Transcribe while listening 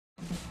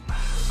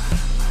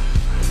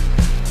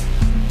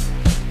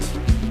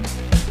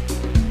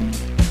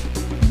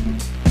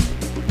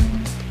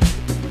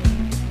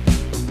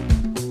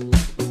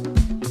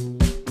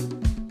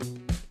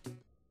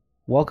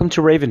Welcome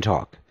to Raven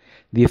Talk,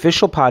 the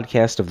official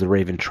podcast of the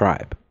Raven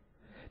Tribe.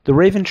 The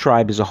Raven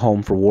Tribe is a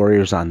home for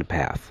warriors on the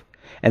path,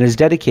 and is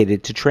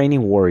dedicated to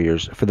training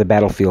warriors for the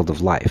battlefield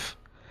of life.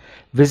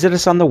 Visit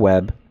us on the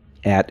web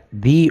at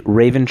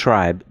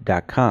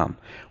theraventribe.com,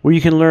 where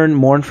you can learn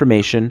more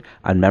information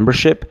on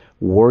membership,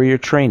 warrior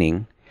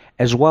training,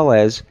 as well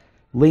as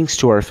links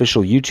to our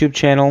official YouTube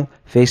channel,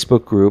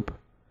 Facebook group,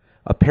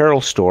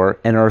 apparel store,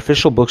 and our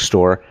official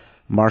bookstore,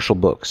 Marshall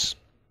Books.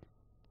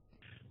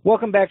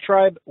 Welcome back,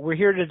 Tribe. We're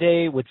here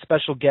today with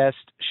special guest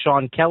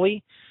Sean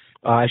Kelley.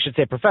 I should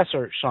say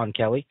Professor Sean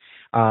Kelley,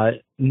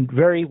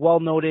 very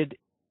well-noted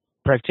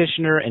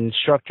practitioner and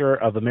instructor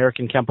of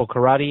American Kenpo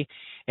Karate,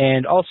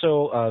 and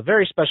also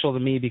very special to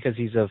me because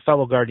he's a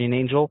fellow guardian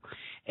angel,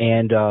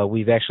 and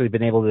we've actually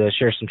been able to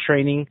share some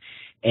training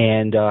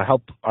and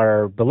help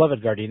our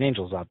beloved guardian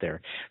angels out there.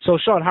 So,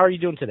 Sean, how are you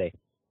doing today?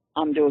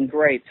 I'm doing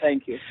great,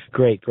 thank you.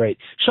 Great.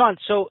 Sean,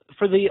 so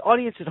for the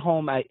audience at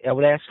home, I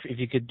would ask if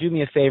you could do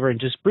me a favor and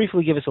just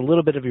briefly give us a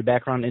little bit of your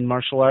background in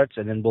martial arts,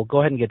 and then we'll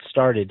go ahead and get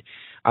started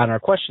on our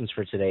questions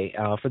for today.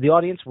 For the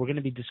audience, we're going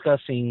to be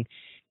discussing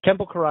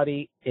Kenpo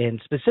Karate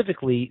and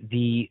specifically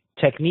the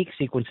technique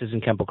sequences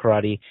in Kenpo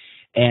Karate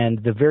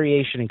and the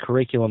variation in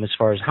curriculum as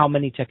far as how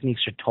many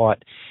techniques are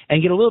taught,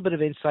 and get a little bit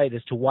of insight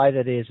as to why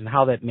that is and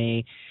how that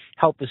may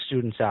help the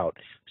students out.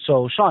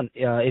 So, Sean,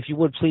 if you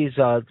would please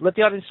let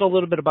the audience know a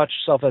little bit about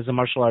yourself as a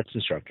martial arts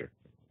instructor.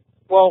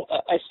 Well,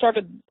 I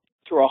started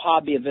through a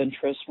hobby of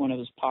interest when it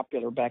was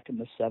popular back in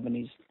the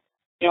 70s.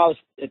 You know, I was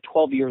at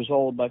 12 years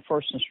old. My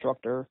first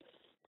instructor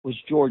was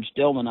George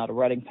Dillman out of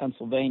Reading,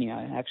 Pennsylvania.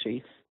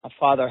 Actually, my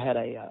father had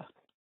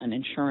an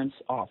insurance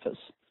office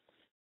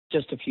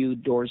just a few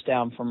doors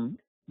down from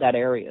that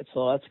area.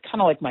 So that's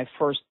kind of like my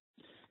first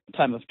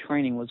time of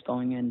training was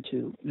going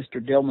into Mr.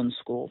 Dillman's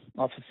school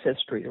off of 5th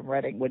Street in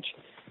Reading, which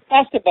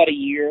lasted about a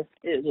year.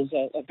 It was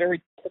a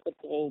very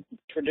typical,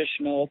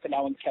 traditional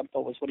Okinawan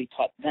Kenpo was what he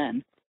taught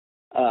then,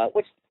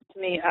 which to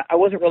me, I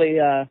wasn't really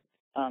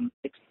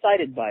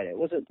excited by it. It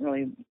wasn't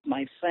really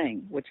my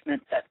thing, which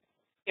meant that,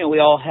 you know, we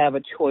all have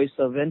a choice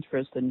of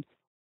interest, and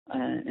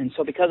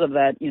so because of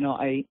that, you know,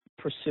 I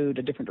pursued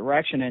a different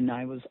direction, and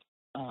I was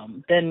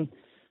then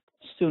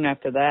soon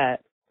after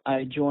that,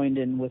 I joined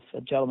in with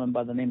a gentleman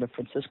by the name of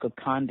Francisco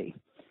Condi,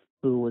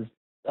 who was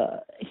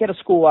he had a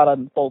school out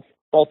of both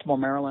Baltimore,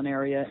 Maryland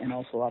area, and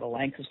also out of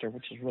Lancaster,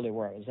 which is really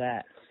where I was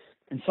at.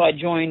 And so I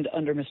joined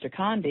under Mr.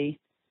 Condi,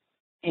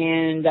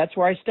 and that's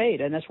where I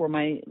stayed, and that's where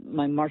my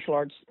martial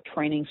arts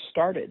training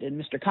started.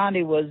 And Mr.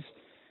 Condi was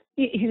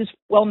he was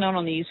well known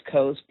on the East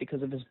Coast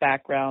because of his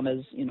background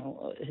as, you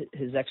know,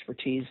 his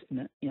expertise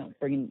in, you know,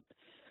 bringing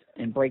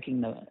and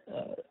breaking the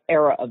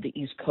era of the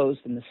East Coast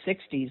in the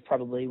 60s,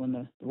 probably when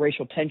the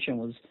racial tension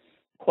was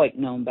quite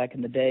known back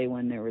in the day,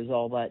 when there was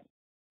all that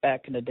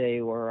back in the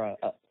day where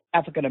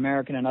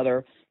African-American and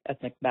other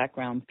ethnic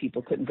background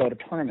people couldn't go to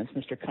tournaments.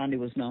 Mr. Condi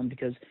was known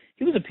because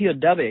he was a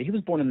POW. He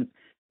was born in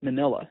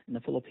Manila in the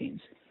Philippines,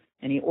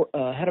 and he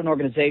had an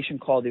organization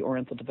called the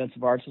Oriental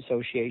Defensive Arts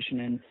Association,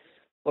 and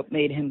what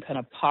made him kind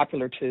of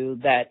popular to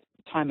that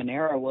time and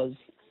era was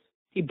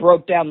he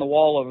broke down the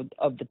wall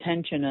of the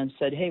tension and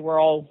said, hey,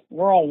 we're all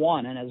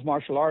one, and as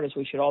martial artists,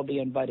 we should all be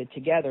invited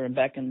together. And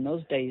back in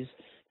those days,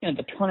 you know,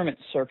 the tournament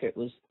circuit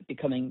was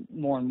becoming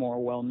more and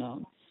more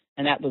well-known,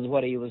 and that was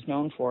what he was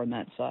known for on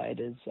that side,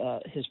 is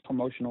his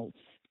promotional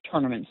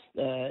tournaments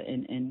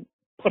and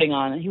putting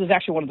on. He was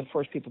actually one of the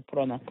first people to put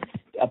on a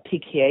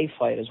PKA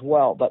fight as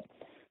well. But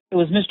it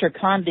was Mr.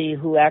 Condi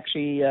who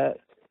actually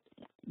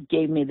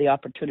gave me the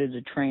opportunity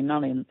to train not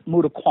only in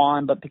Muay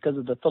Thai, but because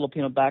of the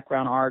Filipino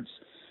background arts.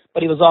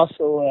 But he was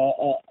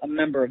also a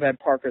member of Ed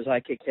Parker's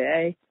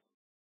IKKA.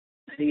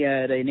 He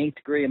had an 8th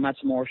degree in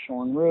Matsumoto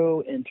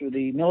Shorin-ryu, and through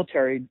the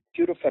Military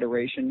Judo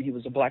Federation, he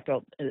was a black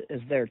belt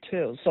is there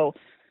too. So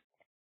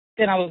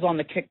then I was on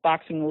the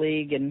kickboxing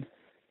league, and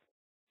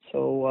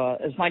so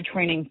as my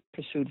training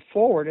pursued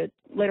forward, it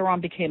later on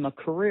became a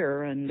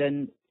career. And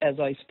then as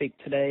I speak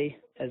today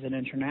as an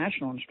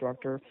international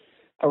instructor,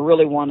 I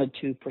really wanted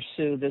to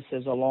pursue this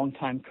as a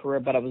long-time career,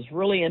 but I was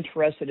really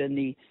interested in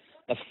the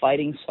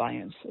fighting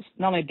science,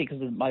 not only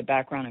because of my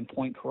background in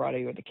point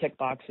karate or the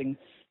kickboxing,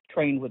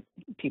 trained with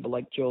people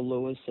like Joe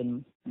Lewis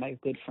and my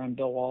good friend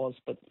Bill Wallace,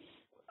 but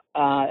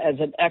as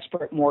an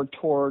expert more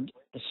toward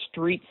the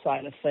street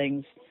side of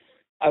things,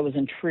 I was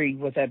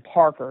intrigued with Ed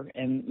Parker,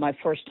 and my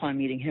first time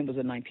meeting him was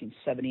in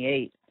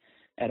 1978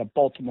 at a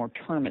Baltimore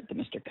tournament that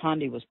Mr.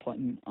 Condi was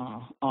putting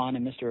on,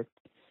 and Mr.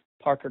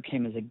 Parker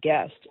came as a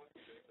guest.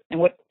 And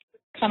what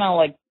kind of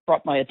like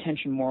brought my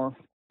attention more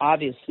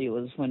obviously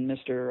was when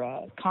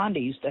Mr.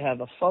 Condi used to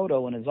have a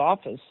photo in his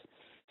office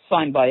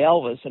signed by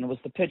Elvis, and it was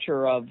the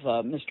picture of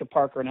Mr.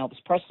 Parker and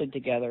Elvis Presley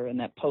together in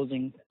that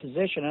posing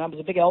position, and I was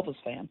a big Elvis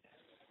fan.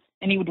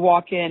 And he would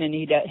walk in, and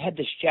he had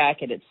this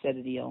jacket that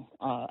said, you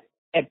know,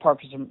 Ed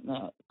Parker's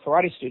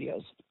Karate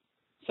Studios.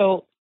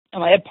 So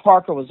Ed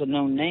Parker was a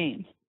known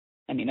name.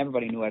 I mean,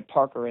 everybody knew Ed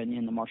Parker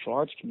in the martial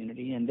arts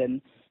community, and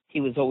then he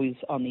was always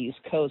on the East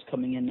Coast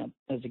coming in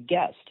as a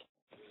guest.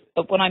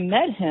 But when I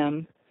met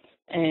him,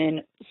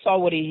 and saw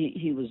what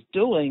he was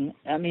doing.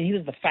 I mean, he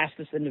was the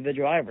fastest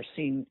individual I ever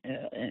seen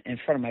in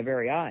front of my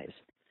very eyes.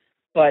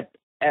 But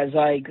as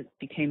I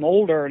became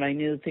older and I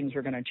knew things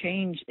were going to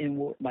change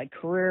in my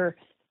career,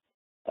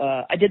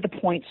 I did the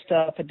point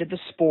stuff, I did the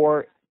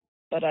sport,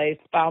 but I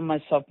found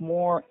myself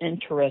more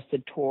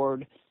interested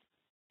toward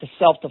the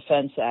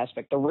self-defense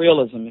aspect, the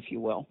realism, if you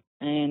will.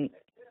 And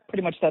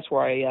pretty much that's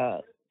where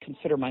I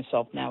consider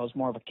myself now as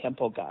more of a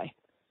Kenpo guy.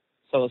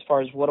 So as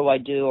far as what do I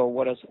do or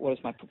what is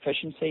my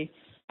proficiency,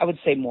 I would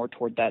say more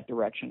toward that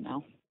direction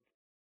now.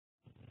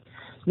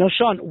 Now,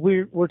 Sean,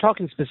 we're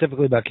talking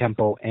specifically about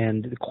Kenpo,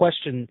 and the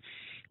question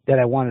that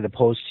I wanted to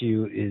pose to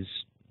you is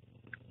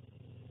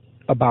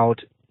about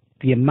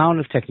the amount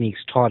of techniques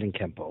taught in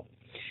Kenpo.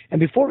 And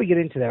before we get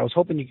into that, I was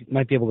hoping you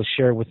might be able to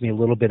share with me a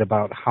little bit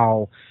about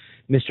how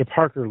Mr.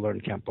 Parker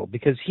learned Kenpo,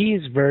 because he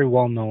is very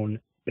well known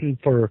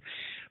for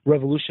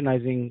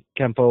revolutionizing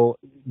Kenpo,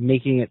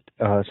 making it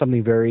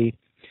something very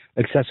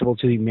accessible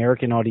to the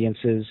American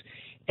audiences.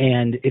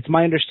 And it's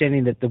my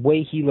understanding that the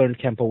way he learned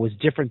Kenpo was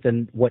different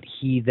than what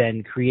he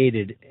then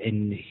created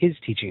in his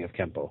teaching of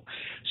Kenpo.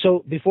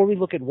 So before we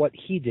look at what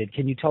he did,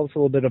 can you tell us a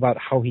little bit about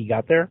how he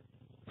got there?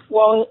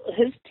 Well,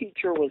 his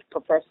teacher was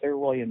Professor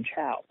William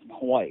Chow in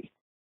Hawaii.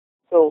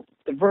 So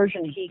the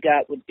version he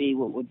got would be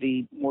what would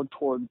be more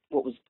toward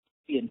what was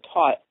being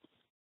taught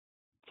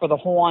for the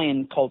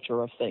Hawaiian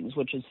culture of things,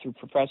 which is through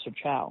Professor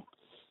Chow.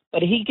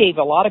 But he gave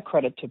a lot of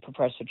credit to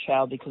Professor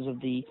Chow because of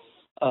the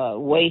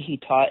way he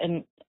taught.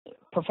 And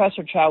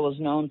Professor Chow was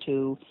known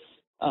to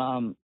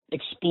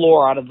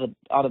explore out of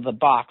the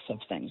box of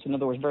things. In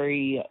other words,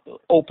 very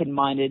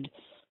open-minded.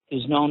 He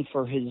was known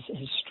for his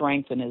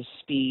strength and his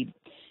speed.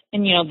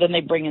 And, then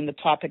they bring in the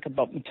topic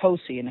about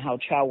Matosi and how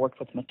Chow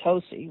worked with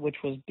Matosi, which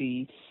was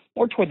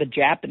more toward the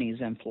Japanese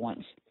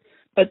influence.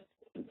 But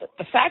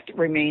the fact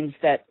remains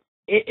that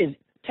it is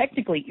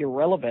technically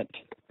irrelevant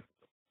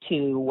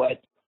to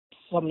what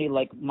somebody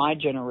like my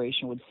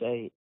generation would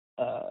say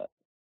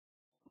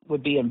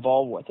would be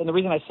involved with. And the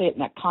reason I say it in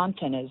that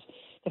content is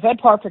if Ed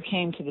Parker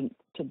came to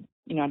the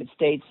United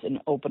States and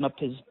opened up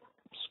his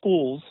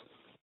schools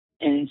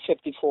in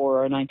 54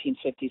 or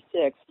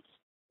 1956,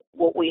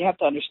 what we have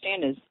to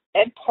understand is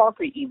Ed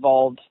Parker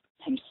evolved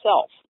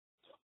himself.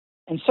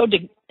 And so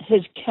did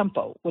his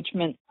Kenpo, which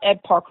meant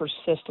Ed Parker's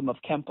system of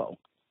Kenpo.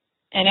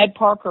 And Ed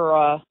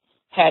Parker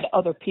had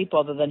other people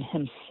other than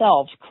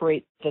himself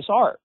create this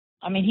art.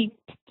 I mean,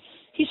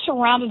 he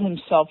surrounded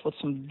himself with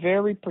some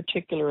very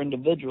particular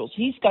individuals.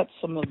 He's got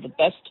some of the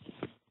best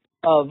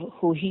of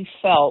who he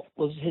felt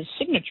was his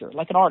signature,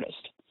 like an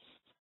artist.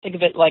 Think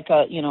of it like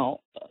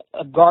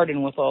a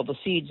garden with all the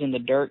seeds in the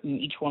dirt, and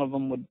each one of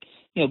them would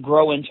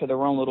grow into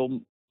their own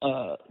little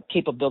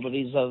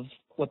capabilities of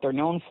what they're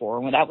known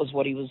for. And that was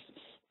what he was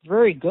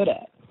very good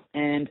at.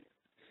 And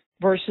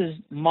versus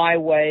my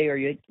way, or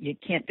you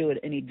can't do it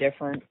any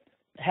different.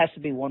 It has to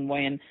be one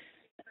way. And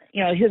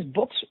his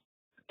books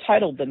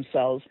titled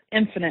themselves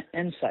Infinite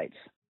Insights.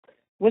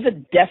 It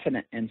wasn't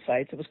definite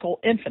insights. It was called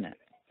Infinite.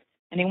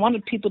 And he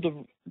wanted people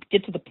to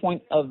get to the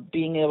point of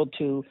being able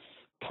to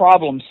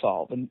problem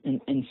solve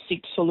and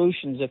seek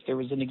solutions if there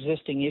was an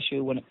existing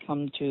issue when it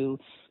comes to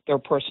their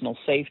personal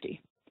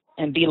safety,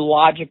 and be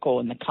logical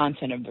in the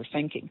content of their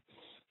thinking.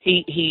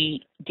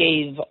 He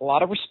gave a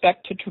lot of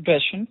respect to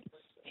tradition.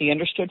 He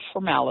understood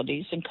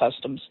formalities and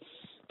customs.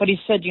 But he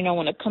said,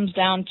 when it comes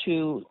down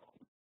to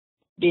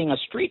being a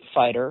street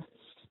fighter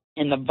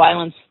and the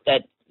violence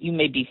that you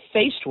may be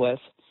faced with,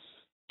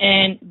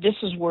 and this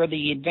is where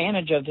the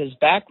advantage of his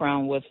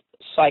background with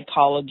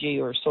psychology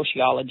or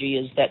sociology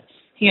is that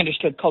he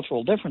understood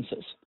cultural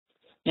differences.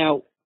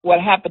 Now,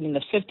 what happened in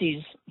the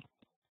 50s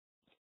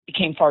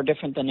became far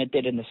different than it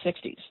did in the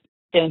 60s.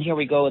 Then here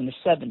we go in the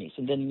 70s,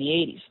 and then in the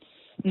 80s.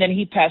 And then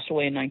he passed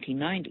away in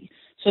 1990.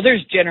 So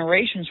there's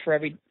generations for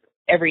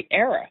every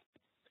era.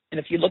 And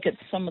if you look at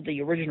some of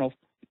the original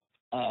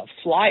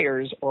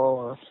flyers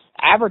or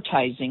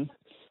advertising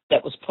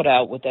that was put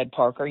out with Ed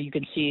Parker, you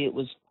can see it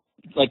was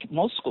like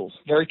most schools,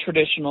 very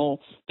traditional.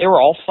 They were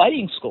all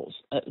fighting schools.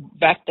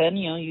 Back then,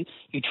 you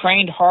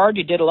trained hard,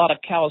 you did a lot of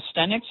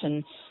calisthenics,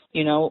 and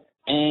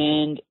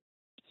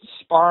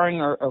sparring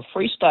or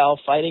freestyle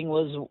fighting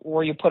was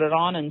where you put it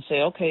on and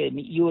say, okay,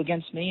 you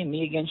against me and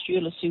me against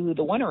you, let's see who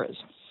the winner is.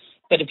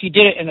 But if you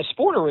did it in a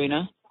sport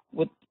arena,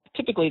 with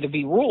typically to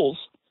be rules,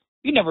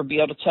 you'd never be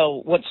able to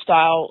tell what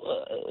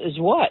style is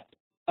what,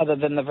 other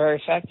than the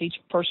very fact that each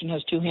person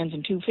has 2 hands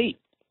and 2 feet.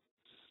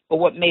 But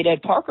what made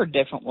Ed Parker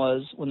different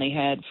was when they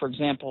had, for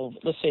example,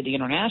 let's say the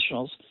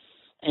internationals,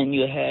 and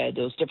you had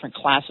those different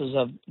classes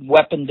of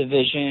weapon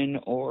division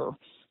or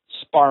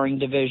sparring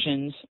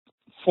divisions,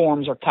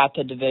 forms or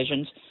kata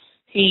divisions,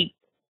 he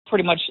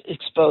pretty much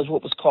exposed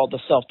what was called the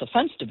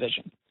self-defense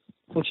division,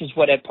 which is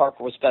what Ed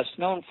Parker was best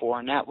known for,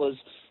 and that was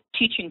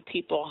teaching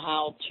people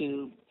how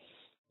to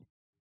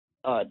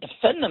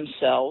defend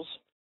themselves,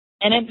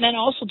 and then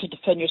also to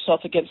defend yourself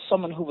against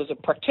someone who was a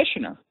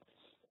practitioner.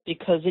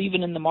 Because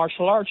even in the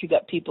martial arts, you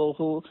got people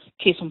who,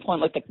 case in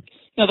point, like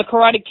the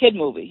Karate Kid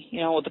movie,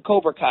 with the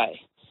Cobra Kai.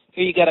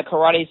 Here you got a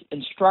karate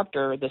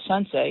instructor, the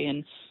sensei,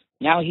 and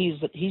now he's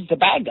the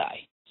bad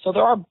guy. So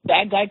there are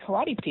bad guy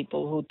karate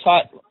people who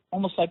taught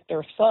almost like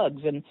they're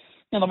thugs. And,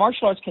 the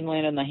martial arts can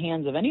land in the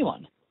hands of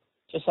anyone.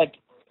 Just like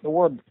the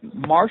word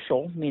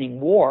martial, meaning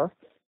war,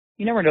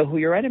 you never know who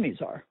your enemies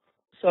are.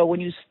 So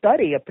when you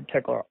study a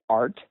particular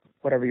art,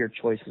 whatever your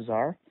choices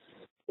are,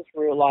 just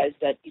realize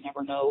that you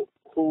never know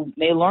who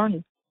may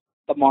learn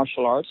the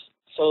martial arts.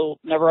 So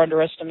never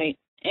underestimate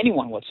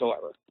anyone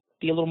whatsoever.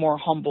 Be a little more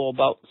humble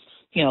about,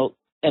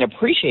 and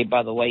appreciate,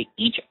 by the way,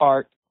 each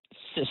art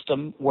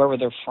system, wherever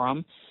they're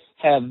from,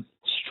 have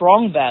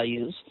strong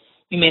values.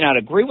 You may not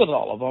agree with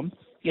all of them.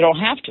 You don't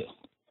have to.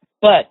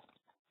 But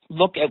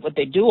look at what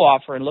they do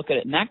offer and look at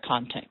it in that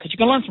content, because you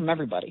can learn from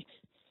everybody.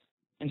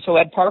 And so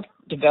Ed Park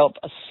developed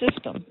a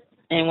system.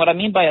 And what I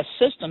mean by a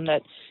system,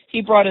 that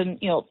he brought in,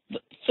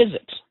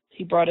 physics.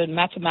 He brought in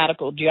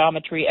mathematical,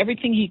 geometry,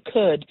 everything he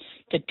could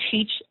to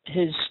teach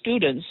his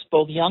students,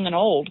 both young and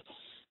old,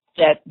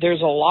 that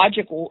there's a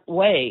logical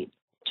way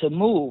to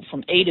move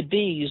from A to B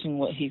using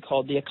what he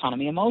called the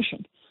economy of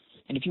motion.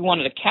 And if you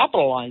wanted to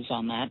capitalize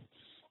on that,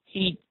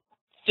 he'd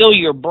fill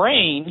your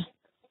brain,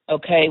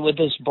 with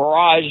this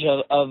barrage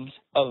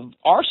of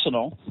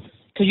arsenal,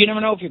 because you never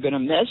know if you're going to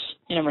miss.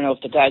 You never know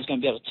if the guy's going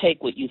to be able to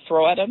take what you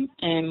throw at him.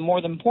 And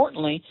more than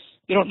importantly,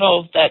 you don't know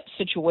if that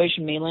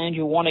situation may land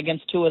you one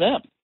against two of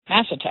them.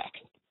 Mass attack.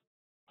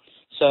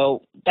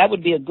 So that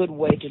would be a good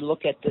way to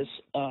look at this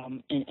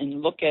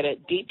and look at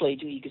it deeply.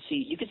 You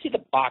can see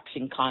the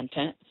boxing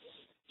content.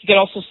 You could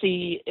also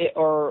see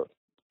or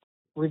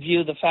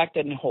review the fact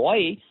that in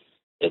Hawaii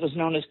it was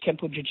known as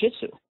Kenpo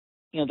Jiu-Jitsu.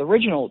 The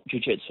original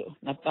Jiu-Jitsu,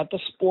 not the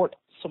sport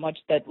so much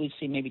that we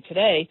see maybe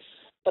today,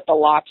 but the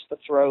locks, the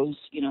throws,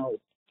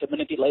 the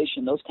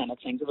manipulation, those kind of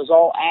things. It was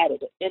all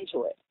added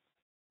into it.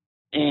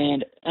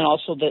 And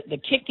also the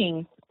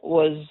kicking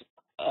was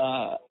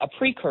a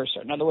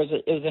precursor. In other words,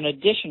 it was an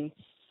addition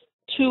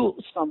to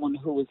someone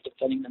who was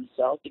defending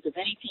themselves, because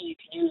anything you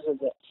can use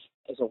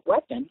as a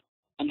weapon,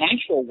 an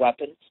actual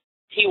weapon,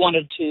 he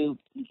wanted to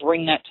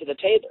bring that to the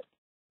table.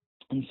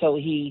 And so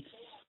he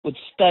would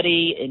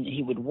study and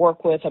he would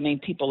work with,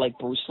 people like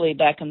Bruce Lee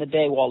back in the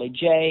day, Wally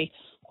J.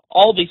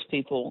 All these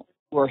people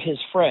were his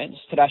friends,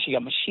 Tadashi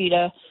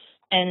Yamashita,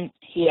 and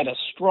he had a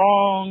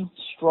strong,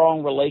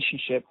 strong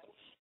relationship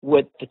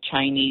with the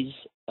Chinese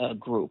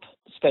group,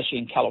 especially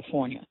in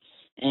California.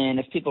 And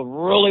if people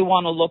really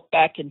want to look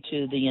back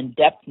into the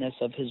in-depthness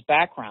of his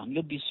background,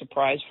 you'll be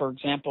surprised, for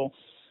example,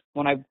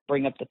 when I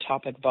bring up the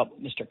topic about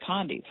Mr.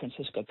 Condi,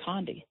 Francisco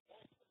Condi.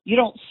 You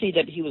don't see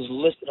that he was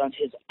listed on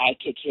his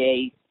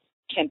IKK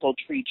Kenpo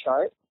tree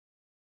chart,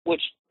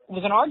 which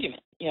was an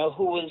argument,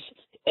 who was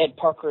Ed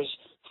Parker's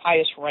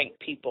highest ranked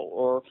people,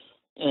 or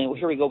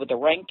here we go with the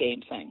rank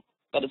game thing.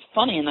 But it's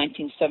funny, in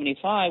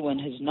 1975, when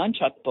his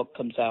nunchuck book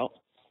comes out,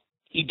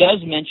 he does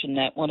mention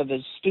that one of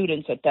his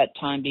students at that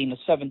time, being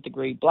a 7th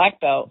degree black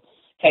belt,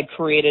 had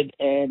created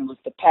and was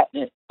the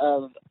patent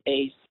of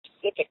a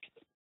specific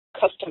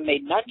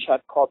custom-made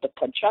nunchuck called the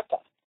Conchuca.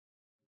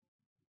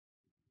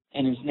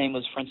 And his name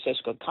was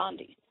Francisco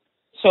Condi.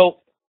 So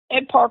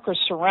Ed Parker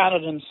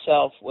surrounded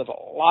himself with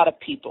a lot of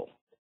people,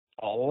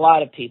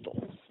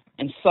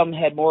 and some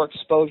had more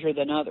exposure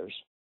than others.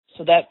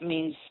 So that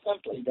means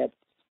simply that,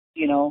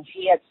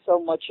 he had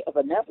so much of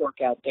a network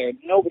out there,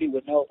 nobody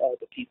would know all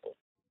the people.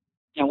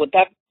 Now, with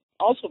that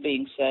also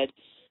being said,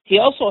 he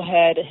also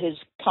had his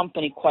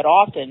company quite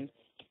often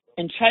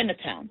in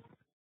Chinatown.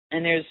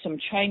 And there's some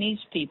Chinese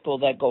people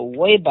that go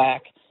way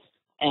back,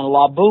 and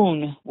La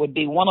Boone would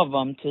be one of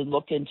them, to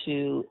look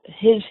into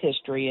his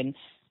history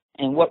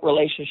and what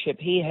relationship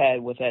he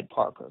had with Ed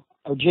Parker,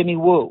 or Jimmy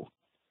Woo.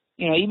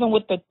 Even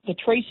with the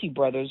Tracy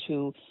brothers,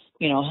 who,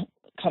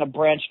 kind of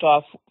branched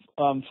off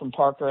from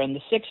Parker in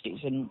the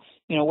 60s, and,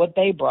 what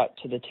they brought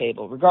to the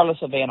table, regardless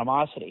of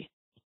animosity.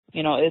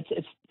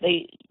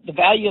 The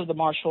value of the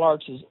martial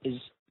arts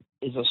is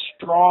a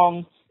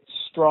strong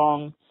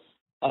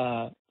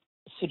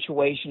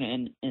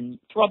situation in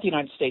throughout the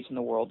United States and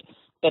the world,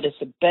 but it's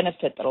a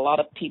benefit that a lot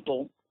of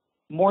people,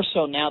 more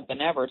so now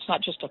than ever, it's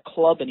not just a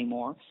club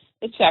anymore.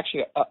 It's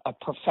actually a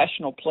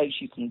professional place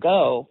you can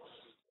go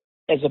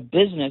as a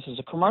business, as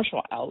a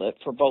commercial outlet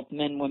for both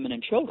men, women,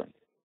 and children.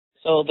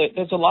 So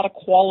there's a lot of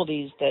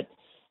qualities that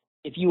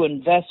if you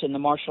invest in the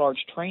martial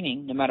arts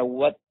training, no matter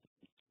what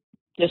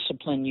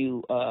discipline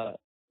you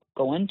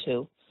go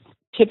into,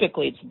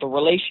 typically it's the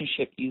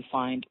relationship you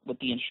find with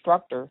the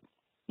instructor,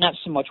 not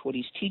so much what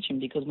he's teaching,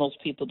 because most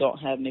people don't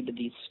have maybe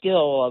the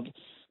skill of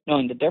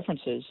knowing the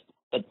differences,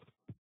 but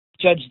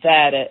judge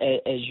that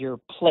as your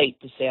plate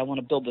to say, I want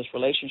to build this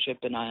relationship,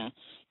 and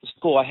the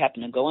school I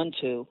happen to go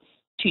into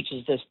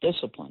teaches this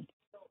discipline,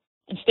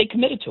 and stay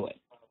committed to it.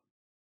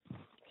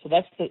 So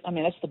that's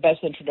the best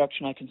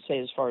introduction I can say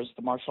as far as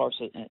the martial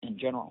arts in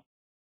general.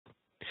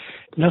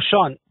 Now,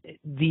 Sean,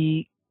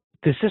 the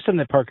system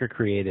that Parker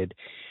created,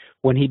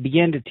 when he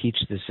began to teach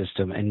the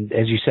system, and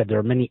as you said, there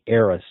are many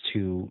eras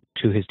to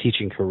his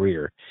teaching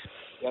career.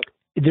 Yep.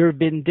 there have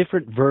been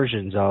different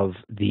versions of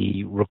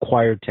the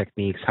required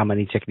techniques, how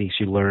many techniques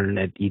you learn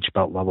at each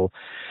belt level.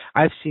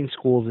 I've seen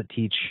schools that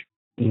teach,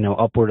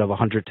 upward of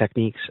 100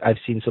 techniques. I've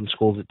seen some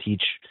schools that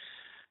teach,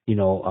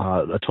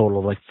 a total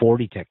of like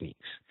 40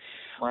 techniques.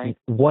 Right.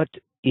 What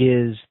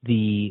is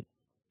the,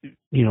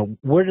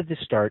 where did this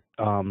start?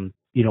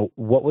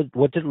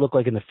 What did it look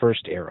like in the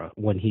first era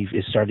when he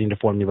is starting to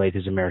formulate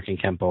his American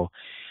Kenpo?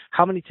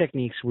 How many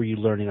techniques were you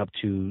learning up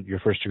to your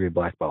first degree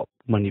black belt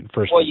when you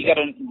first? Well,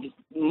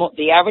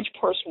 the average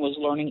person was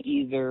learning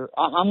either.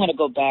 I'm going to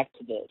go back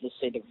to let's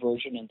say the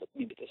version in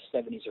maybe the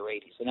 70s or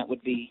 80s, and that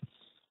would be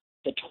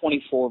the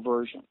 24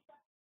 version.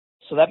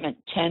 So that meant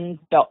 10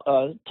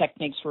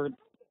 techniques for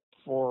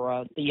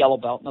the yellow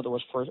belt. In other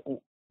words, for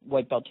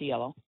white belt to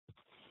yellow,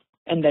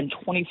 and then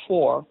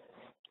 24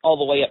 all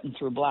the way up and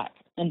through black.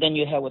 And then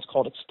you had what's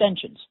called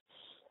extensions.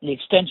 And the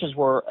extensions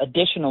were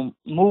additional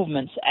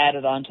movements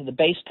added onto the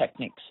base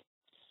techniques.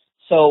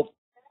 So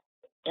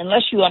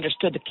unless you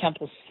understood the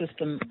Kenpo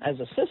system as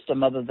a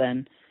system other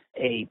than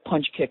a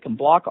punch, kick, and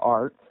block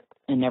art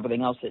and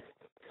everything else that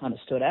kind of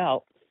stood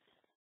out,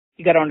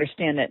 you got to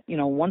understand that,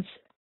 once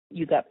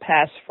you got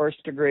past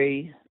first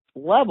degree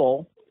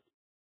level,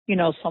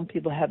 some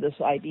people have this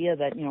idea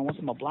that, once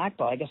I'm a black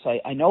belt, I guess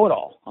I know it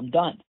all. I'm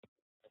done.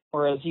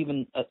 Whereas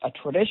even a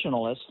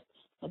traditionalist,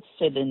 let's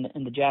say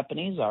in the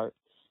Japanese art,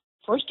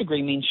 first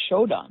degree means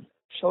shodan.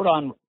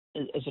 Shodan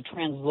is a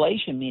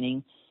translation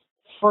meaning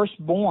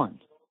firstborn,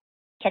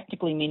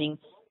 technically meaning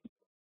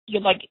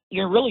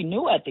you're really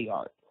new at the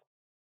art.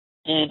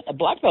 And a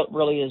black belt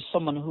really is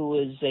someone who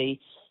is a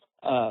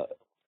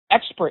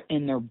expert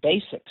in their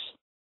basics.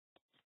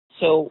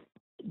 So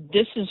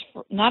this is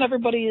not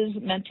everybody is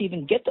meant to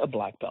even get a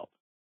black belt.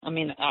 I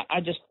mean,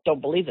 I just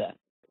don't believe that.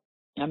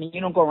 I mean,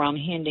 you don't go around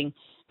handing.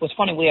 What's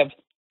funny, we have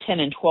 10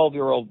 and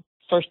 12-year-old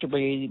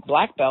first-degree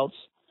black belts,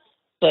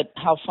 but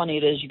how funny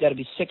it is you got to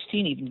be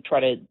 16 even to try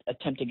to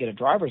attempt to get a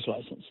driver's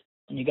license,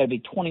 and you got to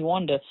be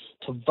 21 to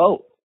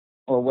vote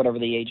or whatever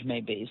the age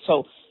may be.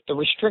 So the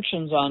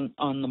restrictions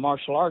on the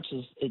martial arts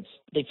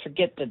they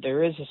forget that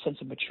there is a sense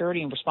of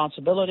maturity and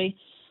responsibility,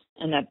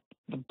 and that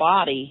the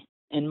body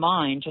and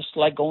mind, just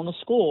like going to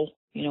school,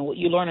 what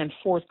you learn in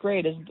fourth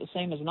grade isn't the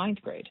same as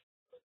ninth grade.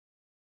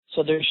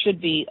 So there should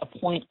be a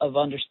point of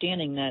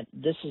understanding that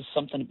this is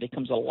something that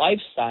becomes a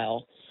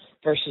lifestyle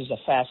versus a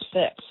fast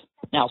fix.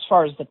 Now, as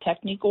far as the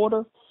technique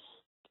order,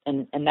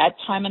 and that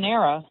time and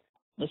era,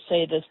 let's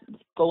say this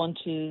go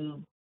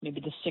into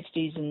maybe the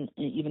 60s and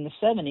even the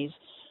 70s,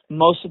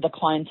 most of the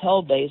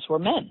clientele base were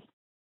men.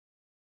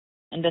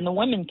 And then the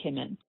women came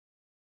in.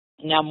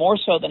 And now more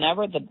so than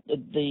ever,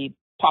 the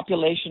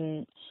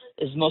population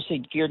is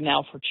mostly geared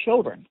now for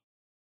children.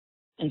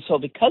 And so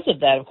because of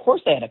that, of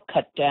course, they had to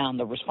cut down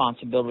the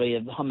responsibility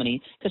of how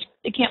many, because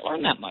they can't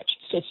learn that much.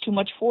 So it's too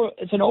much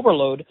it's an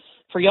overload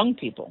for young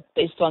people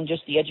based on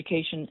just the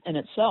education in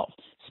itself,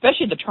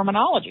 especially the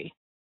terminology.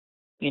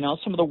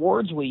 Some of the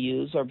words we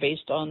use are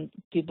based on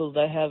people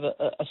that have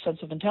a sense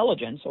of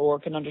intelligence or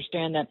can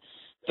understand that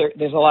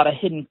there's a lot of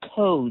hidden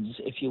codes,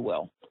 if you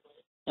will.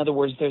 In other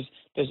words, there's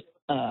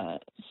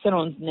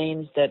synonym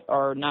names that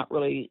are not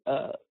really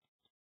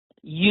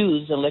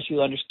used unless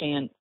you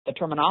understand the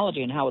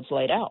terminology and how it's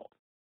laid out.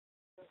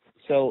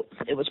 So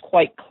it was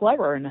quite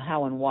clever in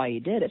how and why he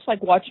did. It's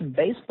like watching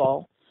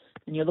baseball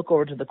and you look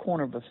over to the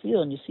corner of the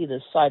field and you see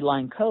this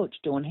sideline coach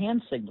doing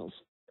hand signals.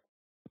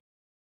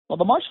 Well,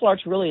 the martial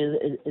arts really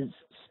is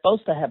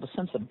supposed to have a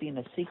sense of being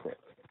a secret.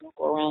 Don't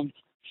go around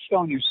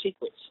showing your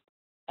secrets.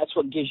 That's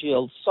what gives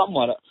you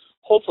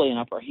hopefully an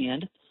upper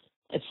hand.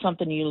 It's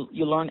something you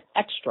learn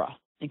extra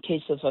in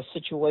case of a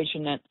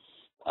situation that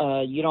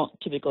you don't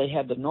typically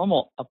have the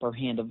normal upper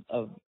hand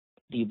of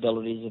the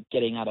abilities of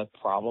getting out of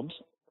problems,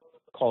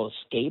 called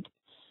escape.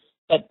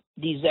 But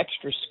these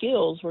extra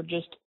skills were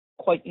just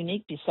quite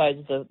unique besides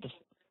the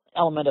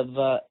element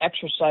of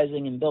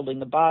exercising and building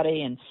the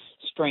body and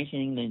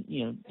strengthening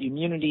the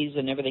immunities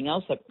and everything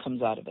else that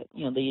comes out of it.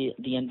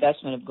 The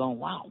investment of going,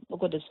 wow,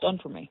 look what it's done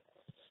for me.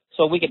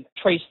 So we could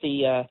trace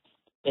the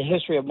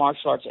history of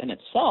martial arts in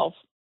itself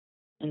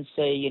and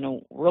say,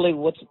 really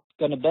what's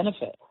going to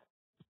benefit.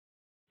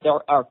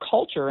 Our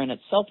culture in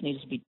itself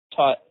needs to be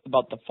taught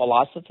about the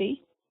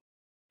philosophy,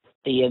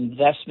 the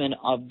investment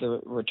of the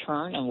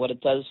return and what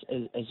it does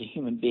as a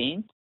human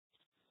being.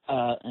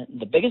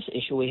 The biggest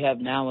issue we have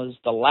now is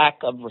the lack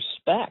of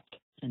respect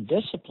and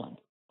discipline,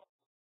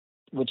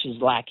 which is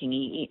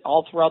lacking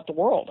all throughout the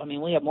world. I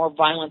mean, we have more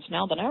violence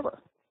now than ever.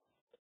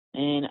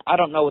 And I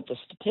don't know what the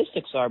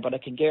statistics are, but I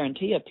can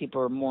guarantee you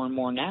people are more and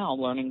more now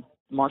learning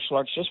martial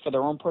arts just for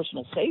their own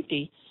personal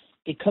safety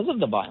because of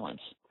the violence.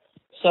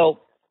 So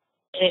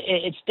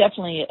it's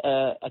definitely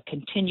a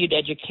continued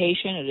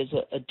education. It is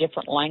a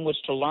different language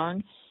to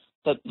learn,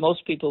 but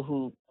most people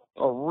who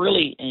are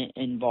really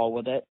involved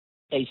with it,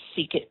 they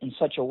seek it in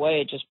such a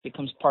way it just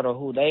becomes part of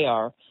who they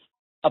are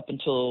up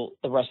until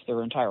the rest of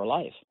their entire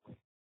life.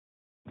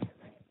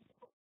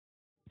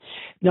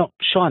 Now,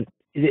 Sean,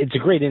 it's a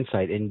great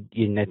insight,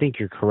 and I think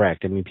you're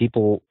correct. I mean,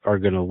 people are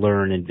going to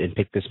learn and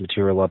pick this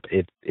material up.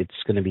 It's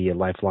going to be a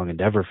lifelong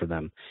endeavor for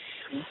them.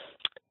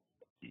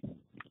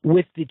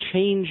 With the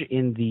change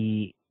in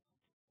the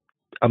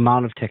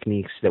amount of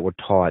techniques that were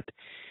taught,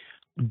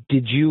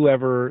 did you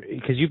ever,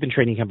 because you've been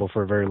training Kenpo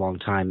for a very long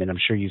time, and I'm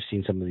sure you've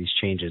seen some of these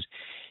changes,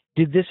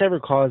 did this ever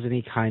cause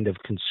any kind of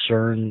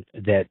concern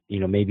that,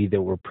 maybe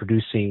that we're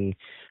producing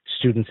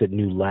students that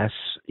knew less,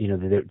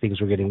 that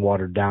things were getting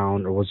watered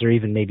down, or was there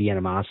even maybe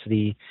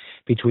animosity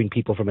between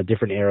people from a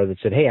different era that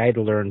said, hey, I had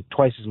to learn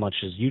twice as much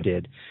as you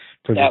did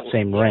for the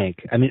same rank?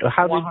 I mean,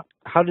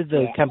 how did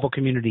the Kenpo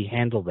community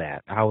handle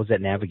that? How was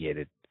that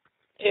navigated?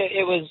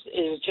 It was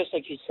just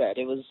like you said.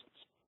 It was,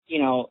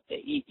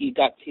 you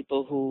got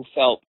people who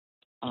felt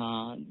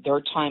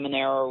their time and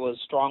era was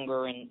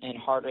stronger and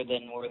harder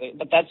than were they.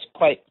 But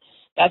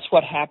that's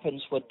what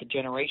happens with the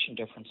generation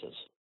differences.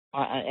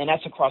 And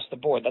that's across the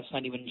board. That's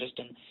not even just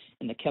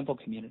in the Kenpo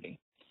community.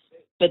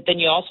 But then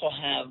you also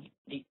have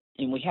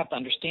and we have to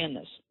understand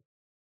this,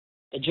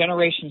 the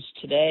generations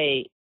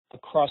today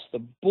across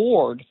the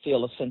board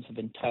feel a sense of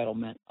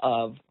entitlement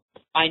of,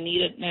 I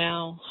need it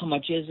now, how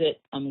much is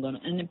it, and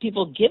then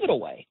people give it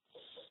away.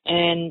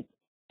 And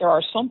there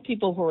are some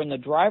people who are in the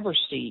driver's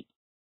seat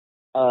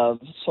of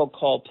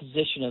so-called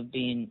position of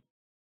being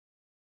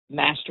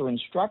master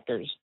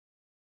instructors,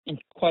 and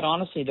quite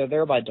honestly, they're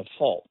there by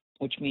default,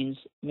 which means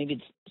maybe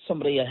it's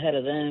somebody ahead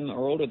of them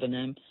or older than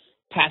them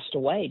passed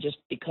away just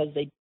because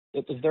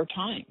it was their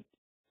time,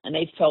 and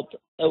they felt it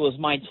was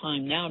my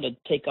time now to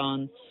take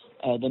on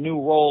the new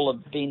role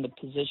of being the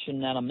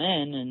position that I'm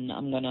in, and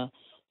I'm going to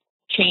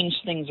change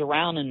things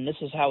around, and this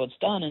is how it's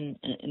done,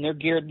 and they're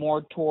geared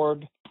more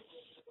toward,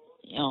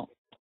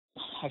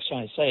 how should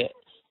I say it,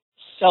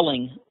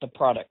 selling the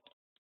product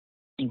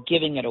and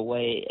giving it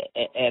away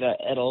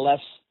at a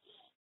less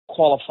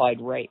qualified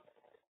rate.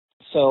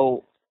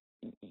 So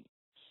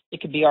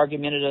it could be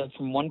argumentative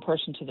from one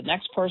person to the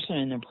next person,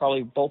 and they're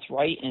probably both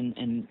right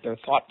in their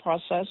thought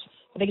process.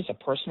 I think it's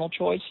a personal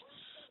choice.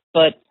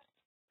 But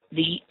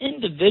the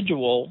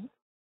individual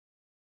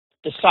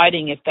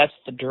deciding if that's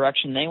the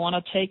direction they want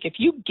to take, if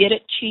you get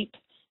it cheap,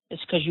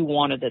 it's because you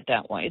wanted it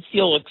that way. It's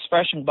the old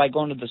expression by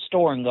going to the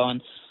store and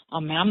going, oh,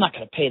 man, I'm not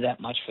going to pay that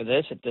much for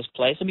this at this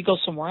place. Let me go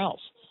somewhere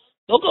else.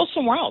 They'll go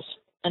somewhere else,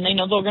 and they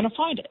know they're going to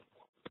find it.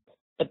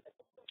 But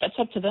that's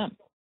up to them,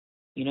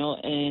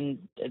 and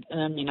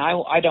I mean,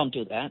 I don't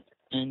do that,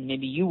 and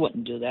maybe you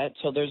wouldn't do that.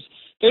 So there's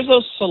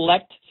those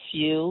select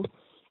few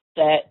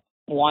that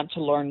want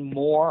to learn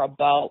more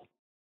about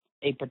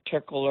a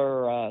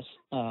particular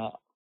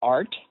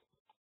art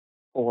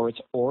or its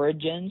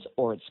origins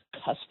or its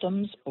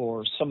customs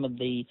or some of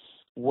the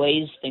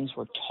ways things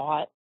were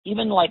taught,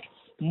 even like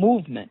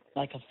movement.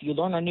 Like if you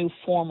learn a new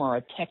form or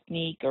a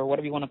technique or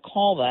whatever you want to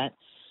call that,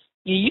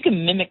 you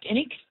can mimic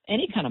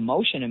any kind of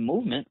motion and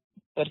movement,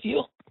 but if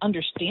you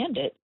understand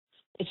it,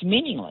 it's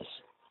meaningless.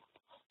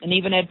 And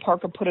even Ed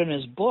Parker put it in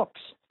his books,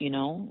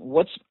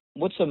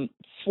 what's a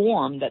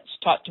form that's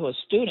taught to a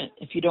student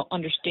if you don't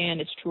understand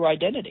its true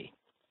identity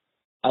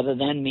other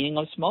than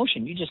meaningless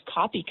motion? You just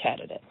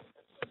copycatted it.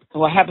 And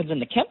what happens in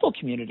the Kenpo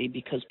community,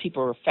 because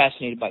people are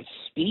fascinated by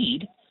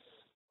speed,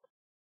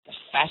 the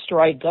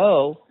faster I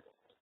go,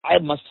 I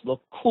must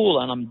look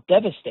cool and I'm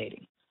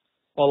devastating.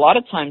 Well, a lot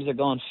of times they're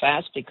going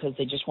fast because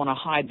they just want to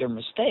hide their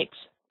mistakes.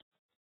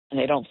 And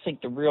they don't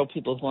think the real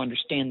people who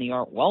understand the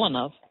art well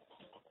enough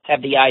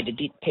have the eye to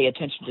pay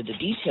attention to the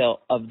detail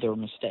of their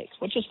mistakes,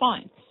 which is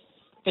fine.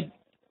 But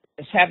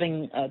is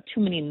having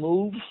too many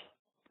moves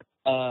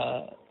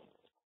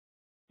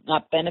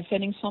not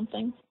benefiting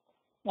something?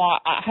 Well,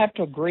 I have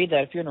to agree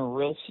that if you're in a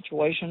real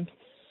situation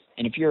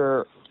and if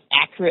you're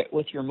accurate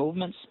with your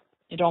movements,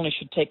 it only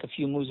should take a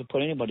few moves to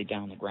put anybody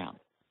down on the ground.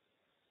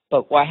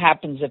 But what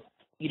happens if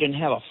you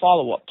didn't have a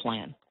follow-up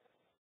plan?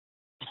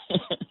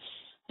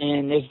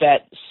 And there's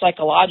that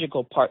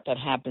psychological part that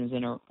happens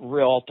in a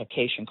real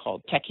altercation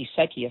called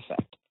teki-seki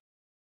effect,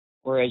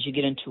 whereas you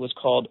get into what's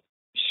called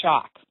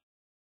shock,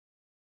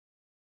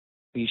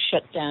 where you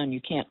shut down,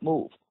 you can't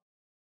move.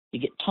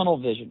 You get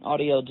tunnel vision,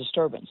 audio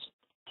disturbance.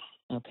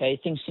 Okay,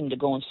 things seem to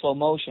go in slow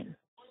motion.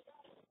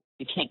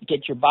 You can't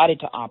get your body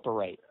to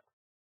operate.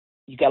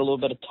 You got a little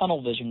bit of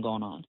tunnel vision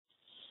going on.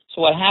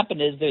 So what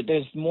happened is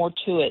there's more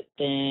to it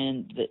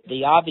than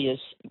the obvious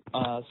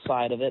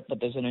side of it,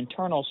 but there's an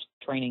internal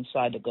training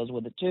side that goes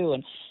with it too,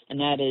 and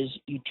that is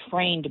you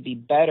train to be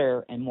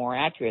better and more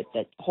accurate,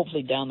 that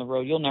hopefully down the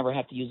road you'll never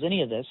have to use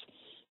any of this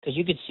because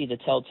you could see the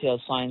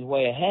telltale signs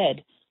way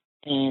ahead,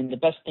 and the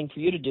best thing for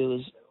you to do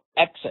is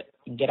exit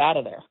and get out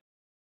of there.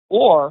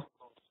 Or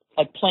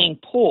like playing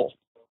pool,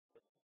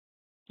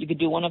 you could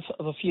do one of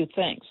a few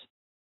things.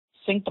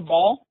 Sink the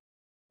ball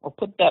or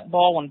put that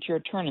ball when it's your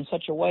turn in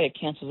such a way it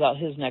cancels out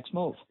his next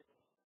move.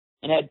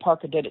 And Ed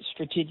Parker did it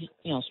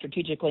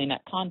strategically in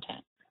that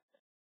content.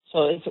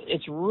 So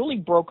it's really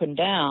broken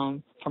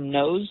down from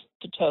nose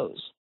to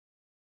toes.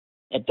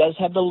 It does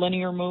have the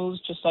linear moves,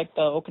 just like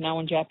the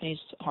Okinawan Japanese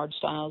hard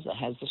styles. It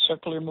has the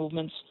circular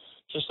movements,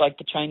 just like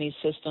the Chinese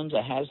systems.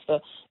 It has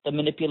the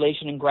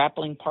manipulation and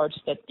grappling parts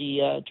that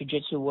the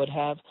jiu-jitsu would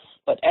have.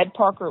 But Ed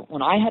Parker,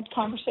 when I had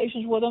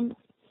conversations with him,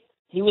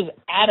 he was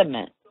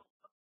adamant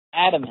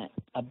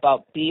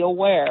about be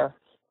aware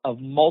of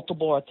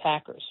multiple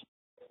attackers.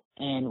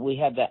 And we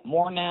have that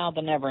more now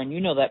than ever. And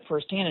you know that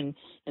firsthand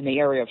in the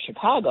area of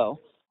Chicago,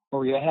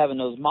 where you're having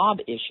those mob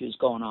issues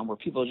going on, where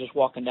people are just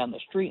walking down the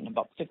street and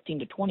about 15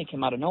 to 20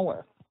 came out of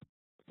nowhere.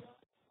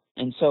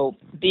 And so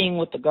being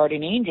with the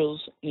Guardian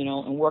Angels,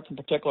 and work in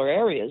particular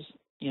areas,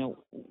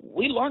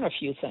 we learn a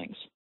few things.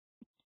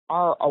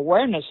 Our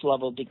awareness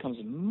level becomes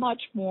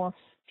much more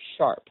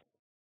sharp.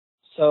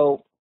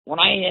 So when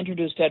I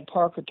introduced Ed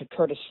Parker to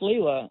Curtis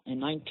Sliwa in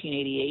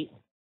 1988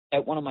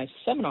 at one of my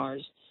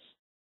seminars,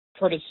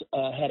 Curtis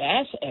had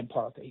asked Ed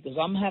Parker, he goes,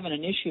 I'm having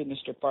an issue,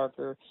 Mr.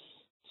 Parker,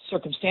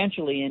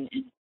 circumstantially in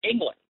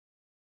England.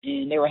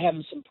 And they were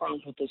having some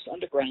problems with this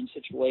underground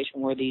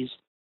situation where these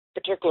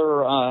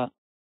particular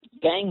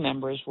gang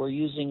members were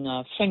using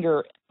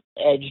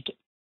finger-edged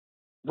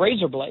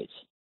razor blades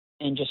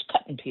and just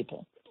cutting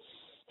people.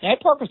 And Ed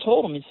Parker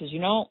told him, he says,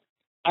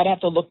 I'd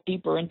have to look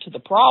deeper into the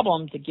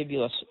problem to give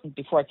you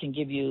before I can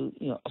give you,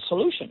 a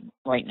solution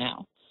right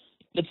now.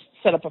 Let's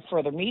set up a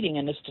further meeting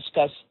and let's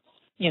discuss,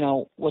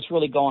 what's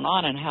really going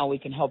on and how we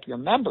can help your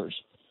members,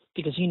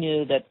 because he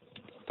knew that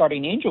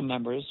Guardian Angel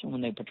members,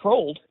 when they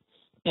patrolled,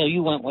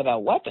 you went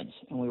without weapons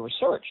and we were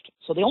searched.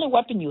 So the only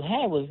weapon you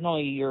had was not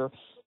only your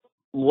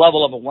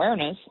level of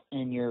awareness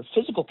and your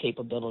physical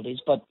capabilities,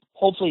 but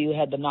hopefully you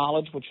had the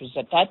knowledge, which was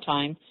at that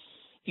time,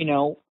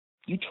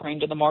 you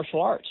trained in the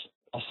martial arts,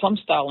 some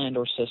style and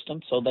or system,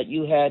 so that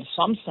you had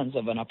some sense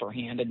of an upper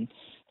hand. And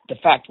the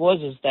fact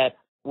is that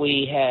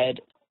we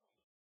had,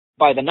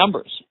 by the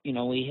numbers,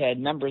 we had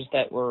members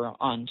that were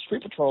on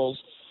street patrols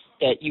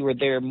that you were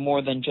there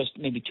more than just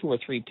maybe 2 or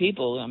 3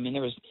 people. I mean,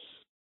 there was,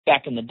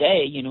 back in the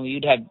day,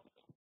 you'd have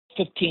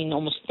 15,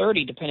 almost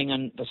 30, depending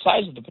on the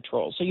size of the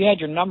patrol. So you had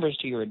your numbers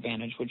to your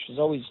advantage, which was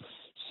always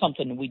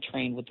something we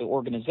trained with the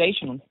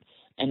organization,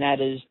 and that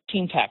is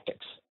team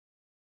tactics.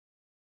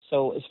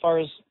 So as far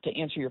as to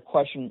answer your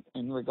question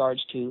in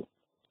regards to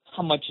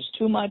how much is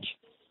too much,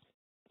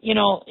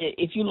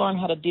 if you learn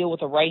how to deal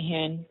with a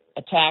right-hand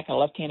attack, a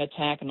left-hand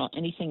attack, and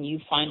anything you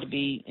find to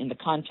be in the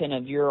content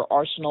of your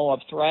arsenal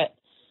of threat,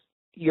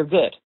 you're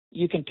good.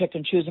 You can pick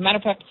and choose. As a matter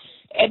of fact,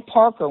 Ed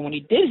Parker, when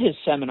he did his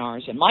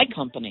seminars in my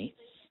company,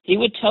 he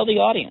would tell the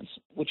audience,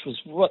 which was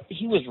what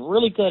he was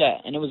really good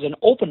at, and it was an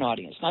open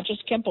audience, not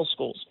just Kenpo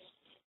schools.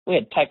 We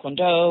had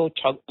Taekwondo,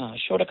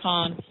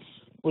 Shotokan.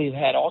 We've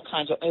had all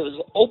kinds of, it was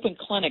open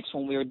clinics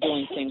when we were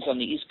doing things on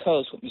the East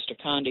Coast with Mr.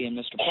 Condi and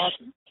Mr.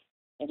 Parker.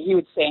 And he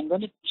would say, I'm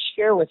going to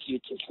share with you,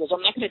 he goes,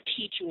 I'm not going to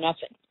teach you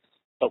nothing,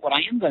 but what I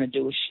am going to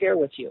do is share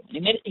with you.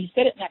 And he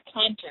said it in that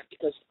content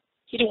because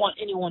he didn't want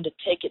anyone to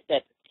take it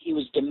that he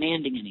was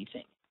demanding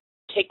anything.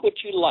 Take what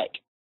you like.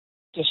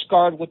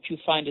 Discard what you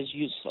find is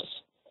useless.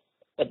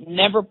 But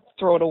never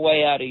throw it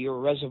away out of your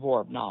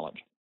reservoir of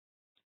knowledge.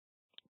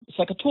 It's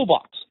like a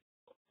toolbox.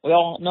 We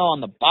all know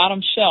on the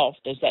bottom shelf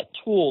there's that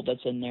tool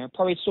that's in there,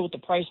 probably still with the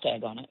price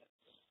tag on it.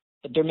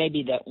 But there may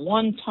be that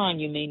one time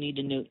you may need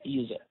to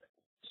use it.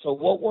 So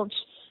what works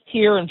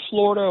here in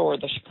Florida or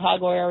the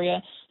Chicago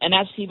area, and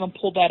that's even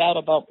pulled that out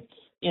about,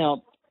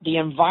 the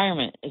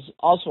environment is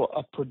also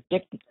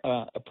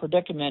a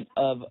predicament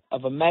of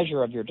a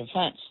measure of your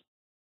defense.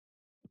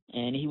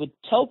 And he would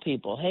tell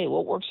people, hey,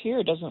 what works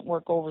here doesn't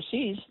work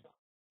overseas.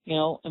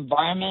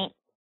 Environment,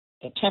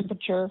 the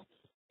temperature,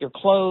 your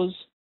clothes,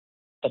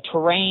 the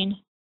terrain,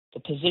 the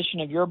position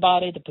of your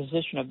body, the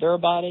position of their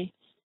body.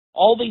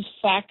 All these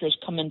factors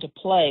come into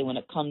play when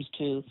it comes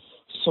to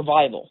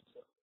survival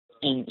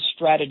and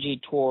strategy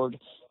toward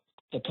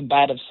the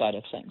combative side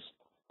of things.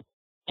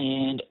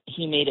 And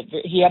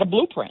he had a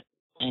blueprint,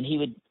 and he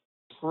would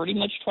pretty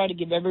much try to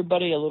give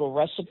everybody a little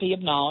recipe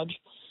of knowledge,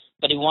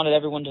 but he wanted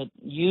everyone to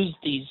use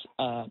these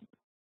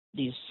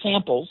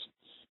samples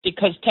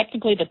because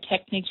technically the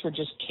techniques were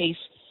just case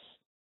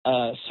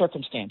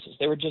circumstances.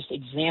 They were just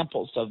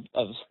examples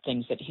of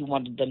things that he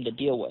wanted them to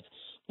deal with.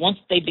 Once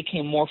they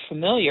became more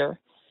familiar,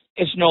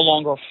 it's no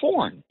longer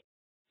foreign.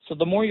 So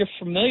the more you're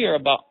familiar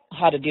about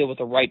how to deal with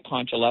a right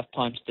punch, a left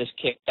punch, this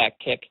kick, that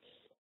kick,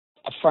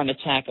 a front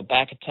attack, a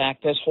back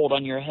attack, this hold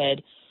on your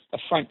head, a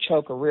front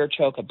choke, a rear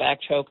choke, a back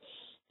choke,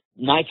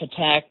 knife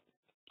attack,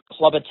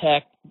 club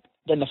attack,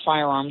 then the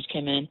firearms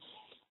came in.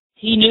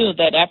 He knew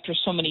that after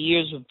so many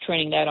years of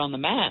training that on the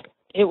mat,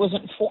 it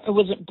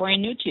wasn't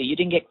brand new to you. You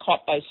didn't get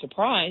caught by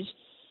surprise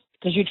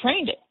because you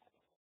trained it.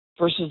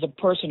 Versus the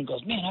person who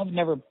goes, man, I've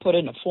never put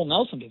in a full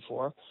Nelson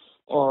before,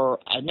 or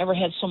I've never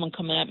had someone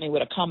coming at me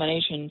with a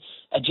combination,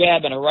 a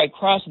jab and a right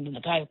cross, and then the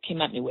guy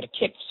came at me with a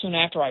kick soon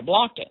after I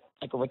blocked it,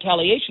 like a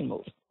retaliation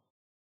move.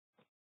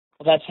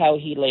 Well, that's how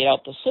he laid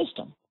out the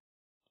system.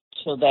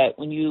 So that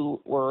when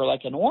you were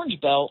like an orange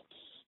belt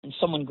and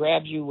someone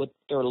grabbed you with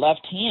their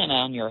left hand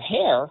on your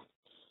hair,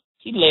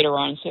 he'd later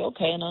on say,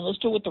 okay, now let's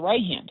do it with the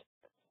right hand.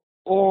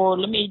 Or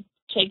let me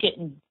take it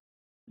and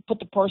put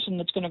the person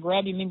that's going to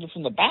grab you maybe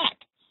from the back.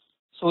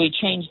 So he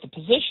changed the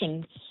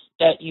position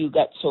that you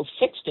got so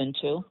fixed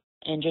into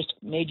and just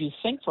made you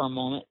think for a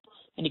moment.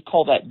 And he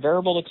called that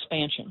variable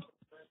expansion,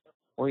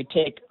 where you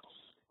take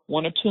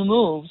one or two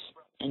moves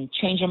and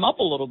change them up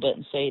a little bit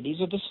and say, these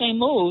are the same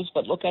moves,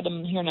 but look at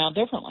them here now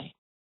differently.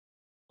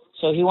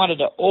 So he wanted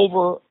to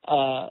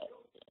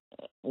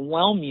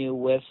overwhelm you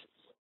with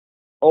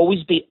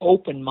always be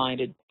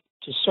open-minded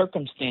to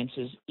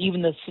circumstances,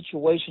 even the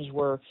situations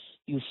where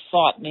you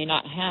thought may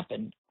not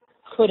happen,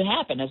 could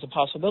happen as a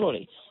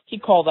possibility. He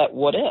called that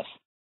what if.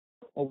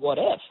 Well, what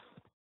if?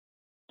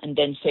 And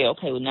then say,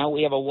 okay, well, now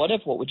we have a what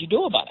if. What would you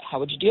do about it? How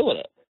would you deal with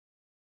it?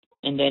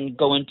 And then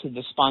go into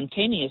the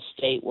spontaneous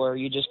state where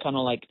you just kind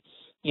of like,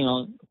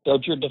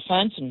 build your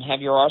defense and have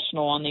your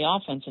arsenal on the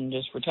offense and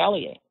just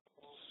retaliate.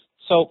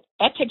 So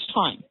that takes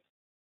time.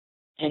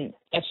 And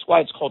that's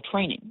why it's called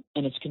training,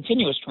 and it's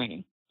continuous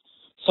training.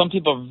 Some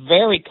people are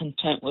very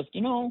content with,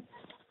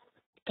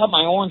 got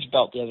my orange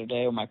belt the other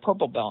day or my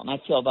purple belt, and I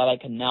feel that I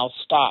can now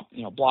stop,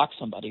 block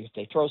somebody if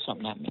they throw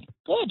something at me.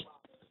 Good.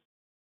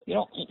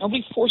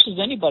 Nobody forces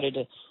anybody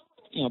to,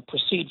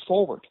 proceed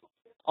forward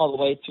all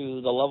the way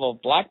through the level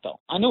of black belt.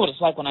 I know what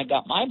it's like when I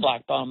got my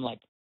black belt. I'm like,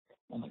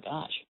 oh my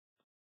gosh.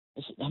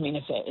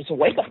 It's a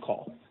wake-up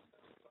call.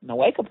 And the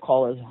wake-up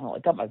call is,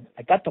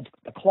 I got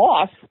the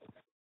cloth.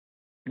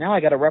 Now I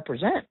got to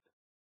represent,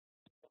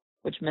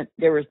 which meant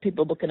there was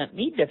people looking at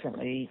me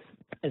differently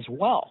as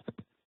well.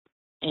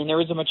 And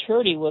there is a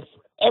maturity with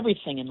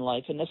everything in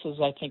life, and this is,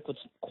 I think, what's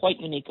quite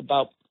unique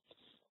about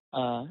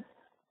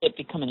it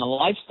becoming a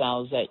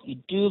lifestyle, is that you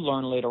do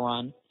learn later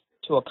on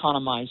to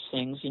economize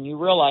things, and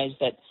you realize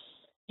that,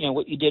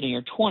 what you did in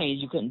your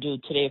 20s, you couldn't do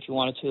today if you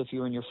wanted to if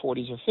you were in your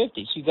 40s or 50s.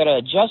 So you've got to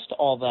adjust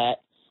all that,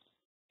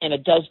 and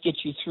it does get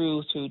you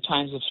through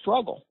times of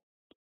struggle.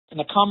 And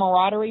the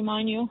camaraderie,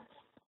 mind you,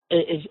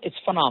 it's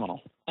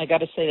phenomenal. I got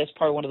to say that's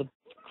probably one of the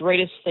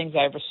greatest things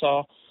I ever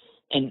saw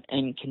and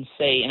can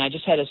say. And I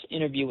just had this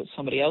interview with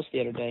somebody else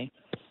the other day,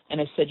 and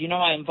I said,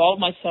 I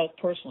involved myself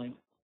personally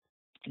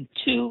in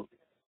two,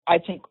 I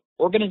think,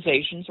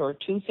 organizations or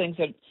two things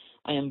that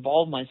I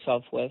involved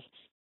myself with.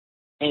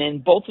 And in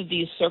both of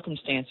these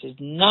circumstances,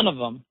 none of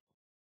them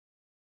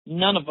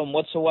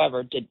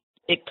whatsoever did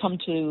it come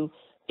to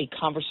a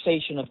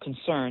conversation of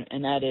concern,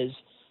 and that is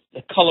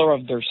the color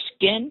of their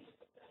skin,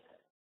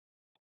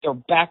 their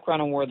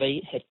background and where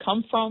they had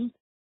come from,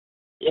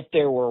 if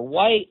they were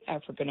white,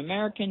 African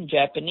American,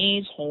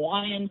 Japanese,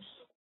 Hawaiian,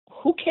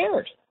 who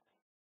cared?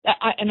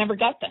 I never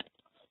got that.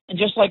 And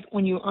just like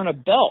when you earn a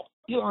belt,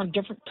 you earn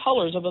different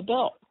colors of a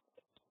belt.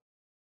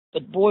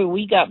 But boy,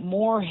 we got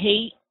more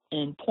hate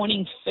and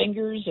pointing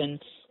fingers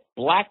and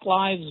Black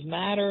Lives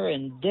Matter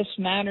and this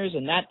matters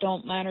and that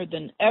don't matter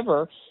than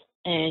ever.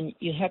 And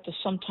you have to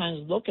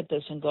sometimes look at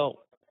this and go,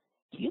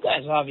 you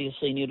guys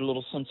obviously need a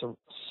little sense of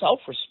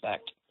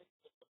self-respect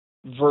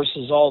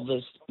versus all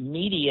this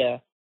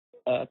media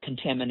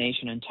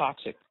contamination and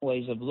toxic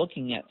ways of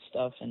looking at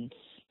stuff, and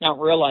not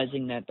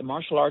realizing that the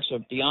martial arts are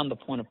beyond the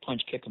point of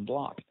punch, kick, and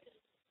block.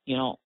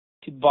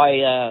 People buy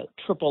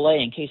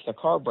AAA in case their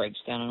car breaks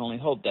down and only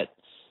hope that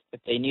if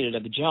they needed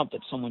a jump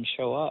that someone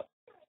show up.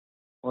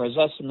 Whereas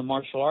us in the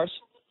martial arts,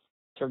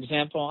 for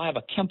example, I have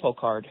a Kenpo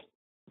card,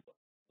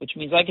 which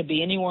means I could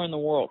be anywhere in the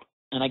world.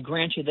 And I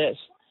grant you this,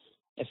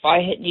 if I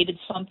needed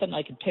something,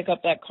 I could pick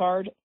up that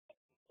card,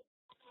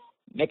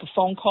 make a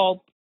phone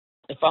call,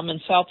 if I'm in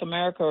South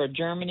America or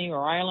Germany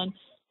or Ireland,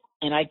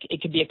 and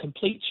it could be a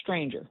complete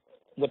stranger.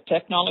 With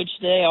technology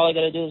today, all I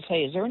got to do is,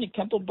 hey, is there any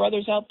Kenpo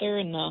brothers out there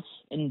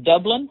in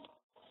Dublin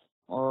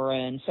or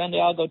in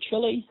Santiago,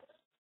 Chile,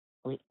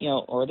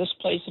 or this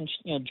place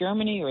in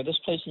Germany or this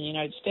place in the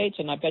United States,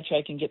 and I bet you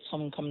I can get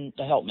someone coming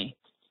to help me.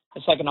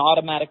 It's like an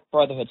automatic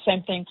brotherhood.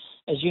 Same thing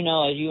as you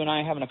and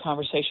I are having a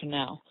conversation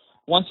now.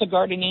 Once a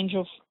guardian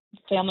angel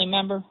family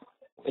member,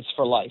 it's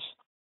for life.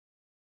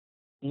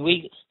 And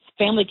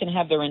family can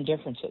have their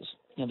indifferences.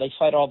 They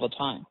fight all the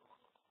time.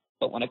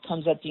 But when it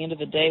comes at the end of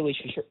the day,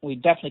 we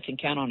definitely can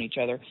count on each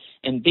other.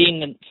 And being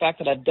the fact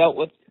that I've dealt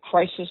with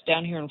crisis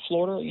down here in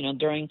Florida,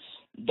 during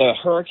the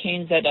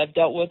hurricanes that I've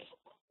dealt with,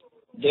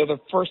 they're the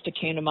first that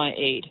came to my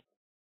aid.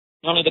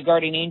 Not only the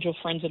guardian angel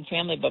friends and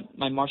family, but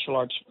my martial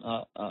arts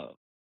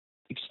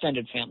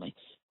extended family.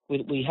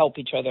 We help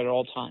each other at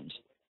all times.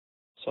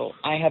 So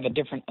I have a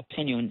different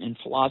opinion and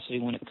philosophy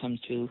when it comes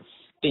to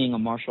being a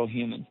martial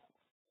human.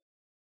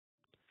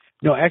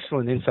 No,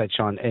 excellent insight,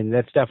 Sean, and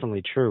that's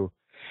definitely true.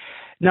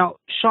 Now,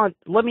 Sean,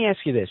 let me ask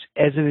you this.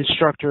 As an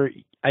instructor,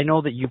 I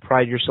know that you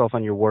pride yourself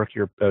on your work.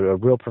 You're a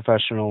real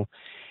professional.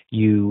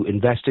 You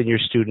invest in your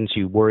students.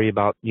 You worry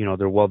about,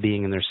 their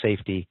well-being and their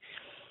safety.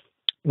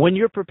 When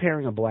you're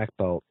preparing a black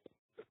belt,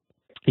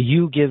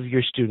 you give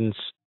your students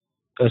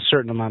a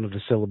certain amount of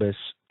the syllabus.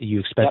 You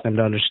expect them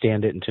to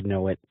understand it and to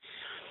know it.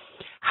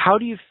 How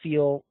do you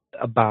feel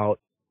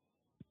about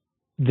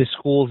the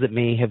schools that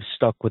may have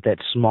stuck with that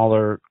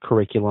smaller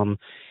curriculum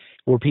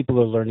where people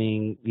are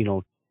learning,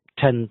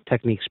 10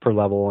 techniques per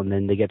level and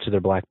then they get to their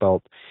black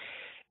belt?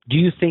 Do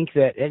you think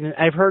that, and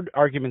I've heard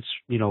arguments,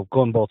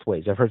 going both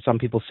ways. I've heard some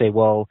people say,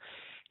 well,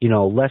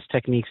 less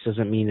techniques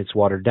doesn't mean it's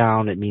watered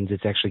down. It means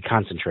it's actually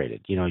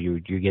concentrated. You're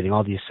getting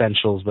all the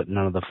essentials, but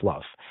none of the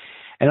fluff.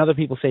 And other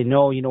people say,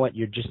 no, you know what?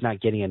 You're just not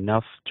getting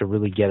enough to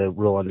really get a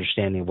real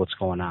understanding of what's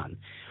going on.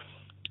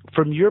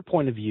 From your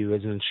point of view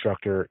as an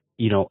instructor,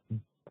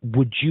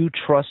 would you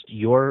trust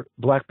your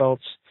black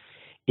belts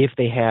if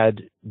they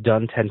had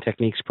done 10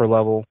 techniques per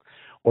level,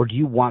 or do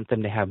you want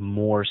them to have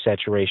more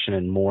saturation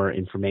and more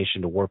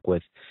information to work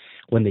with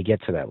when they get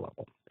to that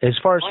level? As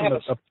far as from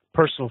a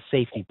personal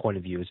safety point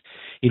of view, is,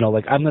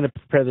 like, I'm going to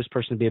prepare this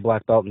person to be a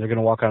black belt, and they're going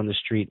to walk out on the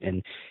street,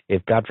 and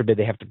if, God forbid,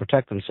 they have to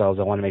protect themselves,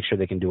 I want to make sure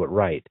they can do it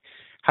right.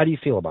 How do you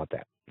feel about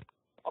that?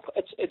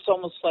 It's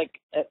almost like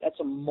that's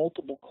a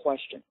multiple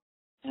question,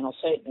 and I'll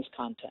say it in this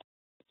context.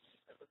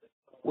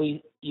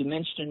 You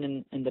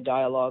mentioned in the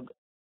dialogue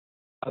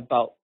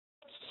about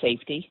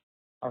safety.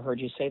 I heard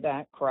you say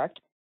that, correct?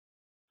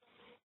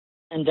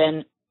 And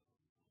then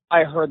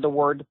I heard the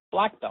word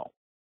black belt,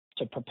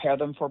 to prepare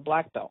them for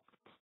black belt.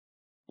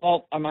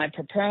 Well, am I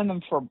preparing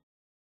them for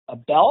a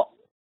belt,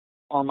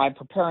 or am I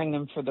preparing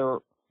them for their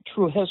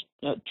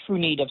true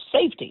need of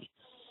safety?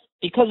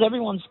 Because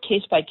everyone's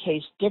case by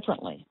case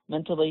differently,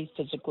 mentally,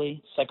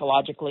 physically,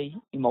 psychologically,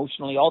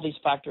 emotionally. All these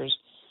factors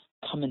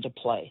come into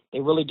play.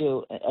 They really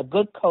do. A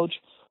good coach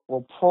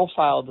will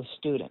profile the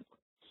student.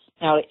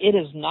 Now, it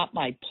is not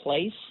my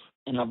place,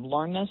 and I've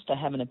learned this, to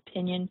have an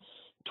opinion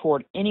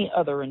toward any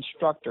other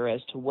instructor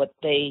as to what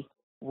they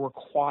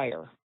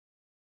require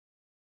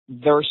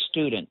their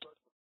student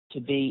to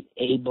be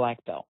a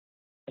black belt.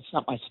 It's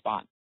not my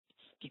spot,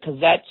 because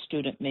that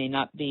student may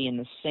not be in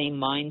the same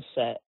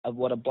mindset of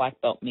what a black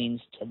belt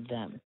means to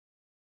them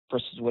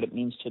versus what it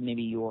means to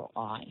maybe you or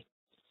I.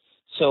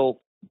 So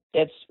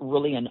that's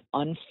really an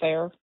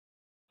unfair,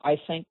 I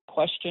think,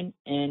 question.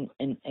 And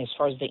as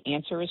far as the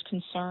answer is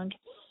concerned,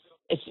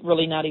 it's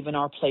really not even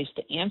our place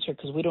to answer,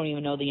 because we don't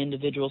even know the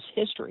individual's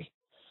history.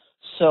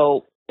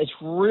 So it's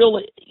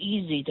really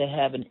easy to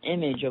have an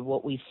image of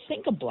what we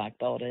think a black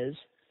belt is.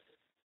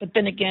 But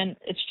then again,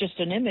 it's just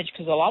an image,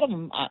 because a lot of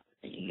them,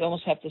 you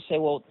almost have to say,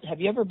 well, have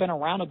you ever been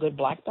around a good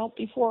black belt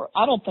before?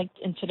 I don't think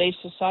in today's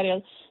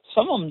society,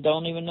 some of them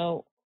don't even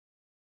know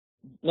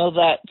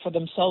that for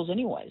themselves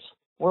anyways.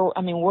 Where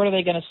are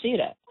they going to see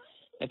that?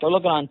 If they're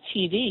looking on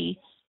TV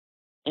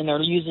and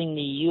they're using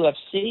the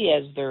UFC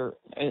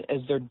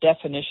as their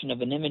definition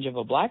of an image of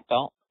a black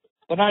belt,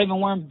 they're not even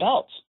wearing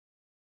belts.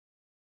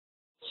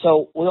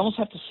 So we almost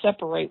have to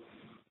separate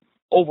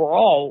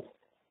overall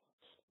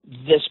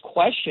this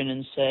question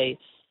and say,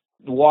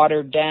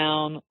 watered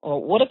down,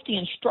 or what if the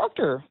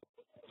instructor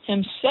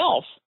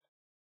himself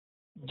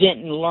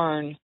didn't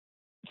learn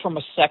from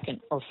a second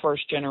or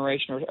first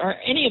generation or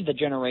any of the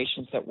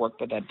generations that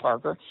worked with Ed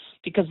Parker?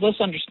 Because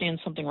let's understand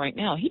something right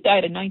now. He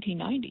died in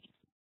 1990.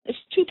 It's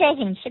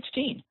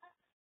 2016.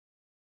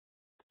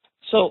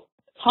 So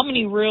how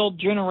many real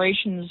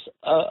generations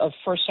of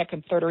first,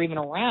 second, third are even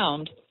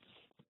around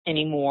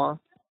anymore,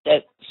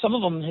 that some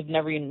of them have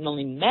never even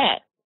only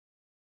met,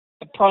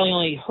 I've probably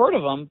only heard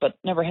of them, but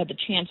never had the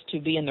chance to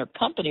be in their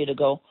company to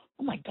go,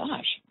 oh my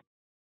gosh,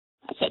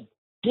 that's a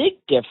big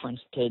difference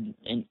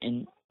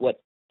in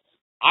what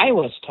I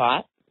was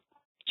taught,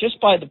 just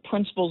by the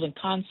principles and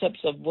concepts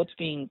of what's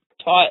being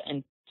taught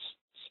and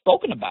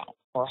spoken about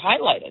or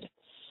highlighted.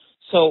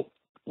 So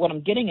what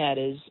I'm getting at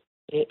is,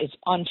 it's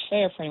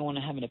unfair for anyone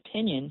to have an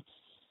opinion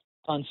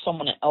on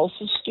someone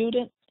else's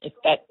student if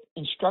that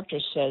instructor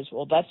says,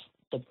 well, that's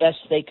the best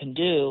they can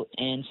do,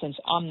 and since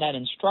I'm that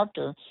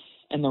instructor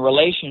and the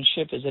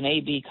relationship is an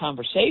A-B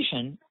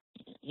conversation,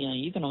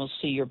 you can almost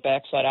see your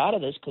backside out of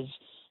this, because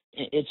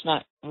it's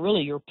not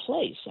really your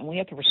place, and we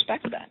have to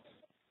respect that.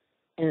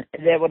 And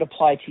that would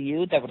apply to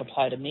you, that would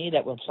apply to me,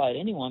 that would apply to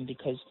anyone,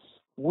 because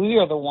we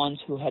are the ones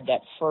who had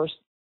that first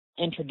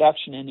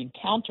introduction and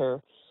encounter.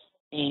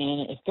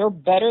 And if they're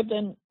better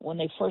than when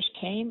they first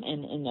came,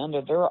 and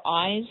under their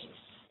eyes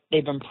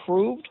they've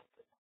improved,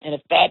 and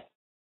if that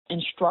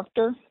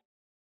instructor,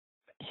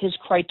 his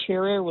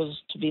criteria was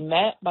to be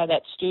met by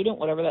that student,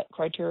 whatever that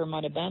criteria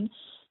might have been,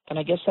 then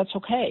I guess that's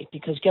okay,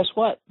 because guess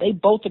what? They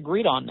both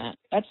agreed on that.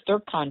 That's their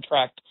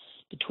contract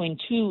between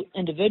two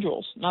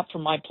individuals, not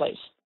from my place.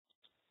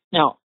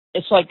 Now,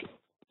 it's like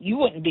you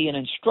wouldn't be an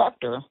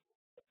instructor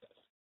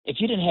if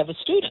you didn't have a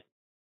student.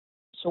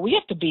 So we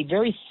have to be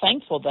very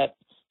thankful that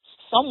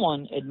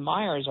someone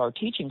admires our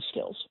teaching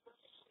skills,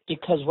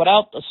 because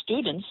without the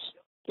students,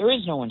 there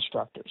is no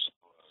instructors.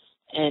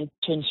 And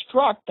to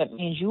instruct, that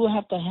means you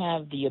have to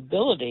have the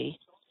ability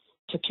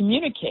to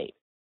communicate,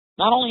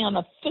 not only on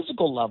the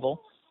physical level,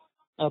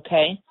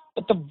 okay,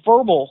 but the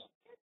verbal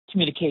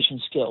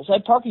communication skills.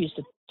 Ed Parker used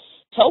to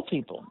tell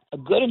people, a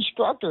good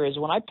instructor is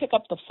when I pick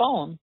up the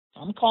phone,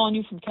 I'm calling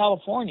you from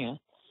California,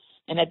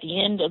 and at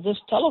the end of this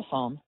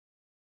telephone,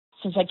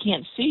 since I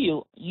can't see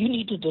you, you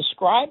need to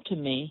describe to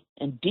me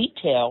in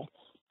detail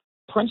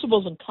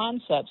principles and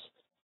concepts.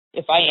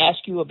 If I ask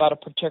you about a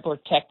particular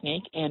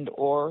technique and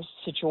or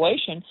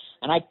situation,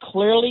 and I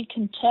clearly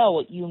can tell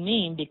what you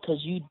mean because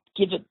you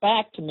give it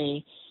back to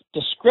me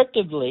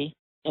descriptively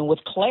and with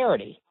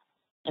clarity.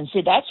 And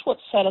see, that's what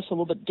set us a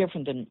little bit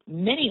different than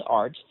many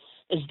arts,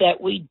 is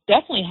that we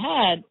definitely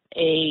had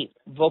a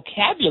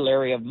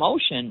vocabulary of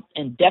motion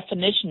and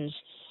definitions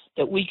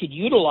that we could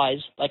utilize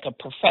like a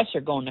professor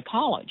going to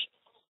college.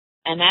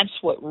 And that's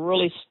what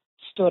really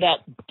stood out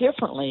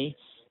differently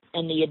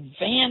in the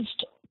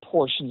advanced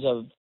portions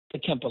of the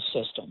Kenpo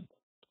system.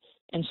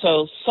 And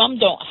so some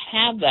don't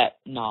have that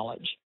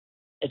knowledge.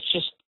 It's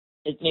just,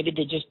 maybe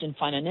they just didn't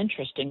find an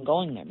interest in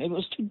going there. Maybe it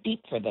was too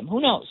deep for them.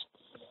 Who knows?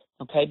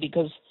 Okay,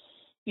 because,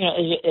 you know,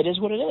 it is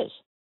what it is.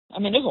 I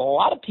mean, there's a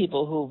lot of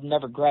people who've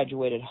never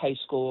graduated high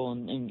school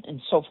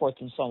and so forth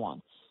and so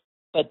on.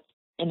 But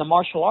in the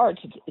martial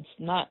arts, it's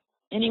not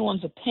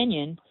anyone's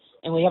opinion,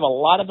 and we have a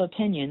lot of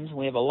opinions.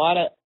 We have a lot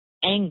of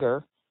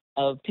anger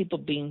of people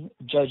being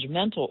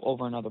judgmental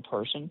over another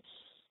person.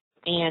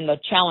 And the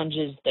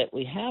challenges that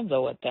we have,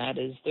 though, at that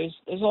is there's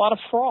a lot of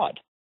fraud.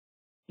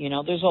 You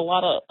know, there's a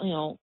lot of, you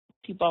know,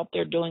 people out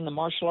there doing the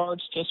martial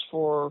arts just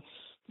for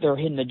their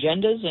hidden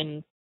agendas,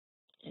 and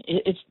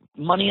it's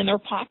money in their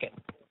pocket.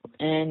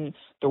 And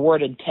the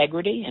word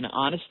integrity and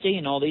honesty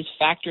and all these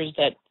factors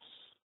that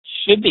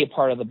should be a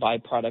part of the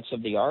byproducts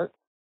of the art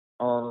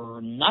are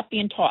not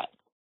being taught.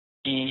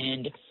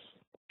 And as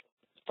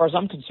far as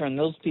I'm concerned,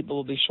 those people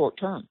will be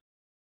short-term.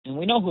 And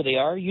we know who they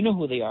are. You know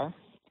who they are.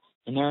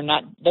 And they're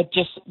not,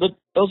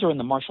 those are in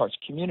the martial arts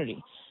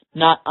community,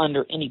 not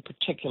under any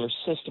particular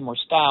system or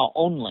style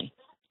only.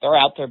 They're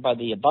out there by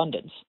the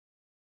abundance.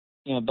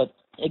 You know, but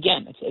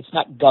again, it's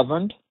not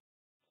governed.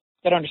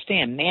 You got to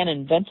understand, man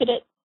invented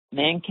it,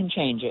 man can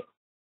change it.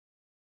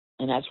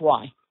 And that's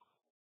why.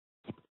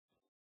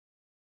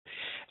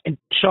 And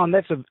Sean,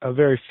 that's a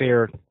very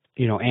fair,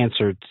 you know,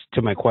 answer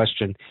to my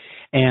question.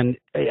 And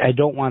I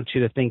don't want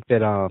you to think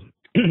that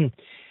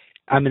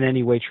I'm in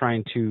any way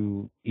trying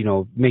to, you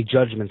know, make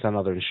judgments on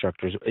other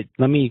instructors.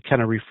 Let me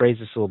kind of rephrase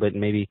this a little bit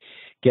and maybe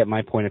get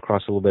my point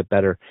across a little bit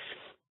better.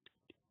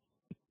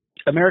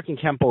 American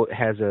Kenpo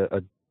has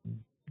a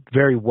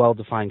very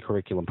well-defined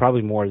curriculum,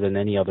 probably more than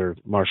any other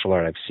martial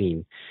art I've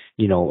seen,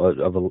 you know,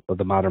 of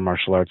the modern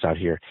martial arts out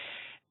here.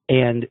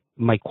 And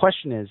my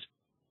question is,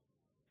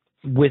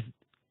 with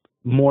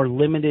more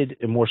limited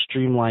and more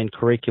streamlined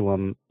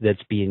curriculum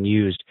that's being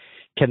used,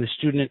 can the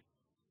student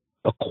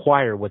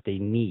acquire what they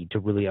need to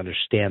really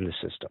understand the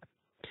system?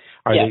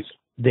 Yes.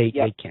 They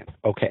can.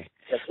 Okay.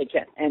 Yes, they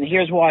can. And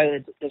here's why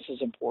this is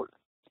important.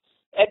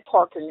 Ed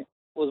Parker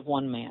was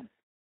one man.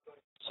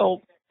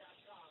 So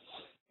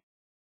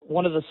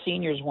one of the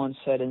seniors once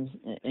said,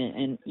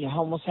 and you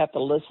almost have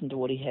to listen to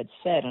what he had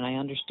said, and I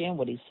understand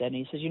what he said. And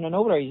he says, you know,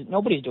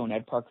 nobody's doing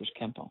Ed Parker's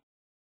Kenpo.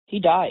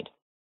 He died.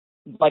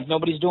 Like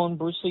nobody's doing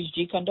Bruce Lee's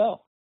Jeet Kune Do.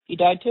 He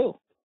died too.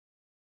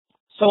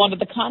 So under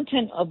the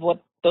content of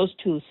what those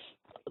two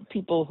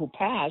people who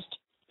passed,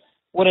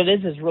 what it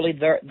is really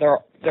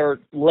they're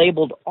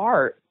labeled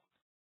art.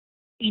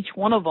 Each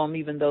one of them,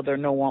 even though they're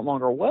no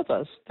longer with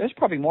us, there's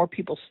probably more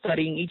people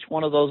studying each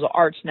one of those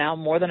arts now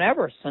more than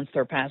ever since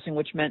their passing,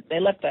 which meant they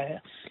left a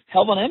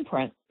hell of an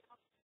imprint,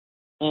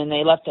 and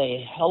they left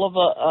a hell of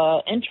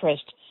a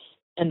interest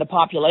in the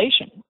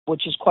population,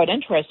 which is quite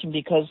interesting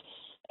because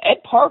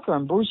Ed Parker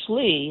and Bruce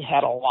Lee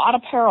had a lot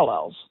of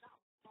parallels.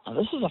 Now,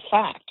 this is a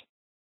fact.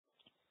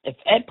 If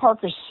Ed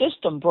Parker's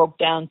system broke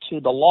down to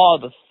the law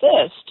of the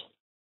fist,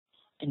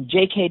 and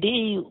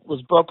JKD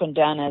was broken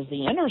down as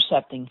the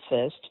intercepting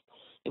fist,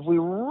 if we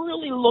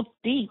really look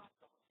deep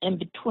in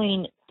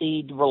between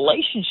the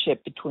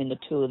relationship between the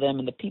two of them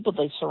and the people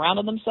they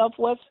surrounded themselves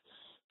with,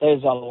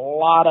 there's a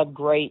lot of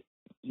great,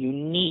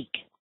 unique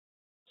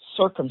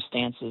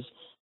circumstances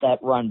that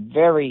run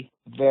very,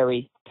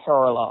 very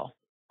parallel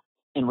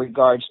in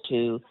regards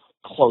to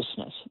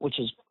closeness, which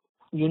is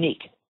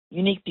unique.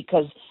 Unique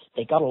because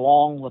they got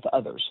along with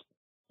others,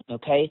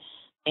 okay?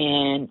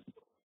 And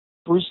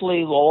Bruce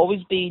Lee will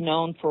always be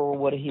known for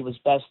what he was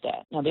best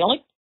at. Now, the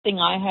only thing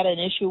I had an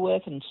issue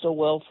with, and still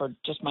will for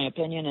just my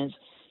opinion, is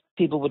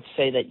people would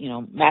say that, you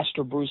know,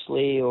 Master Bruce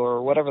Lee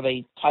or whatever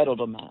they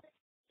titled him at.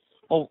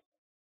 Well,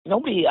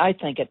 nobody, I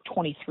think, at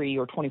 23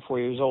 or 24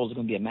 years old is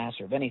going to be a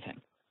master of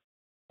anything,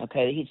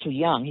 okay? He's too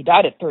young. He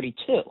died at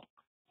 32.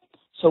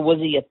 So was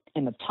he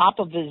in the top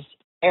of his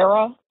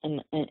era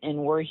and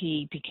where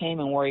he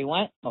became and where he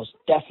went? Most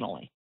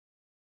definitely.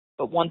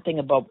 But one thing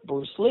about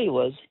Bruce Lee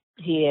was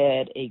he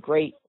had a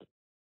great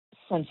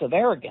sense of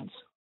arrogance.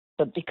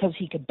 But because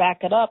he could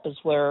back it up is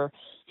where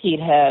he'd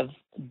have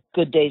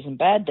good days and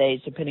bad days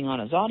depending on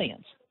his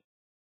audience.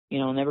 You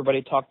know, and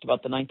everybody talked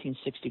about the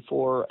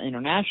 1964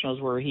 internationals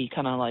where he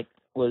kind of like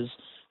was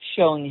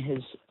showing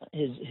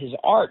his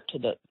art to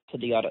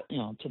the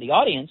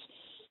audience,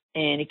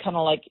 and he kind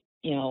of like,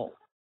 you know,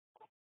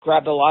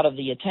 grabbed a lot of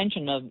the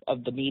attention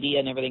of the media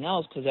and everything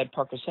else because Ed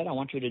Parker said, I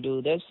want you to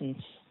do this, and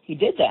he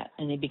did that,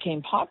 and he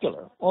became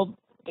popular. Well,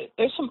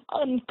 there's some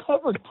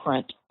uncovered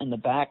print in the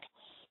back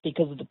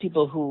because of the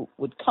people who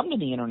would come to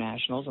the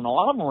internationals, and a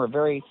lot of them were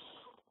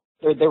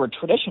they were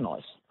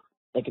traditionalists.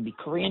 They could be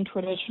Korean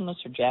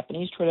traditionalists or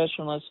Japanese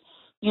traditionalists.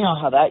 You know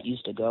how that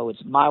used to go.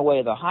 It's my way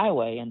or the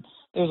highway, and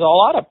there's a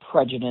lot of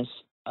prejudice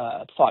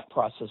thought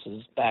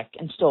processes back,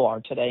 and still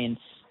are today, in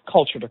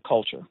culture to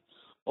culture.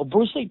 Well,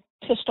 Bruce Lee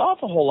pissed off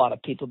a whole lot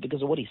of people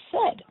because of what he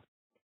said.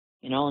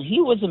 And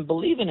he wasn't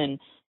believing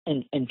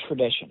in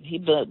tradition. He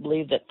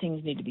believed that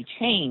things need to be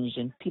changed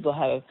and people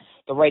have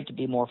the right to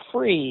be more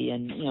free.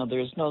 And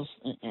there's no.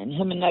 And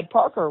him and Ned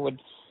Parker would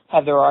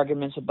have their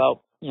arguments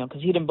about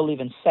because he didn't believe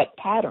in set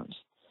patterns.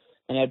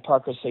 And Ed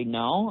Parker said,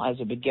 no, as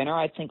a beginner,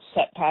 I think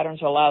set patterns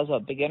allows a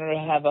beginner to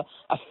have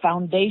a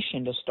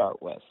foundation to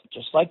start with.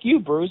 Just like you,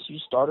 Bruce, you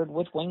started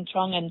with Wing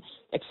Chun and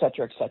et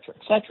cetera, et cetera,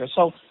 et cetera.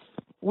 So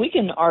we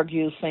can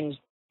argue things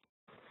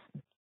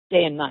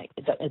day and night.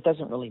 It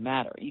doesn't really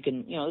matter. You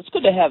can, it's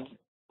good to have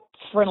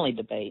friendly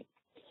debate.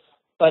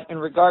 But in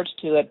regards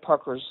to Ed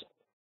Parker's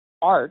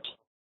art,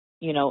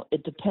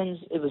 it depends.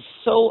 It was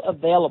so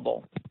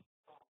available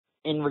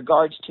in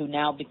regards to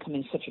now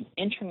becoming such an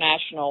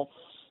international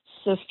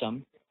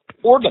system,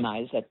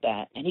 organized at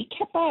that, and he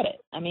kept at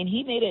it. I mean,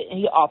 he made it, and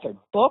he authored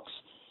books.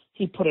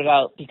 He put it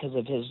out because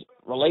of his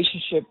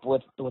relationship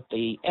with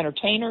the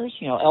entertainers,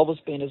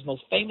 Elvis being his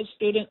most famous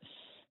student,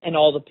 and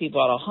all the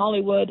people out of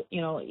Hollywood.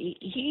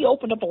 He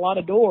opened up a lot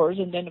of doors,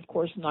 and then, of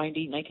course,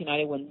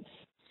 1990, when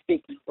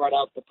Speakman brought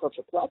out The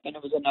Perfect Weapon,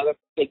 it was another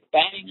big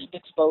bang of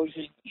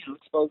exposing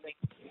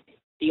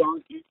the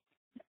art.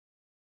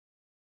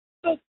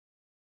 But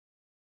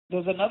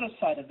there's another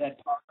side of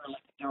that, Parker,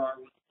 like there are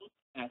with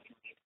masters.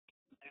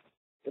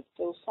 The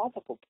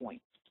philosophical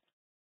point,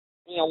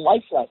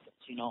 life lessons,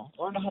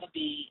 learn how to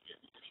be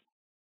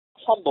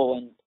humble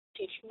and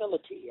teach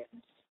humility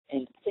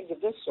and things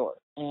of this sort.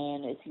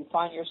 And if you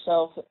find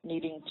yourself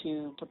needing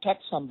to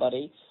protect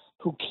somebody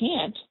who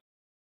can't,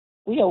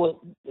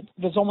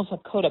 there's almost a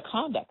code of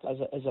conduct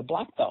as a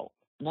black belt,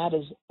 and that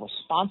is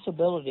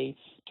responsibility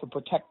to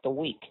protect the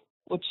weak,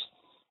 which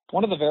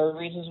one of the very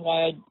reasons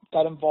why I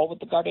got involved with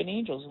the Guardian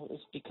Angels is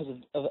because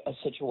of a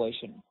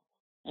situation.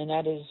 And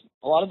that is,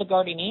 a lot of the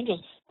Guardian Angels,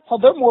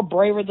 they're more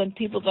braver than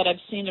people that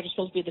I've seen that are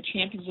supposed to be the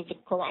champions of the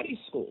karate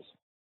schools.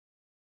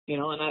 And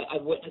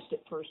I've witnessed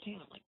it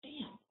firsthand. I'm like,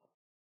 damn,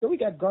 here we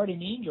got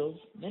Guardian Angels.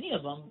 Many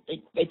of them,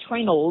 they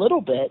train a little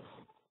bit,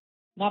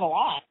 not a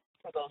lot,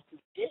 for those who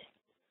did.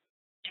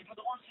 And for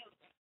the ones who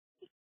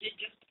did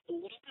just a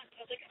little bit,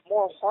 they got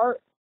more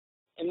heart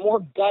and more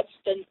guts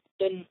than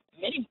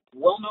many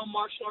well-known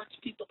martial arts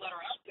people that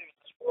are out there in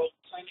this world,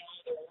 claiming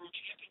all their world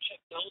championship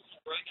belts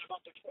and bragging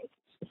about their trophies.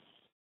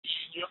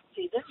 You don't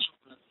see them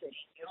out in the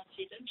city. You don't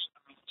see them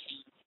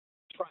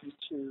trying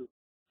to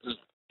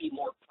be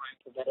more crime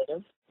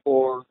preventative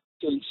or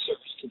doing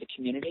service to the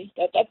community.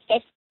 That's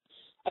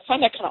I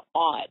find that kind of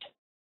odd,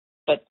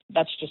 but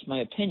that's just my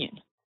opinion.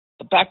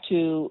 But back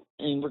to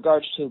in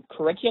regards to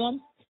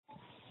curriculum,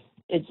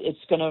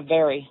 it's going to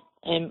vary.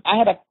 And I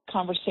had a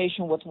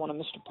conversation with one of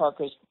Mr.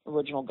 Parker's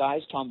original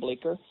guys, Tom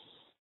Bleecker,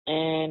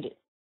 and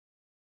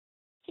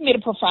he made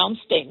a profound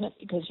statement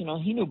because,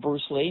 he knew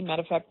Bruce Lee.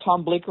 Matter of fact,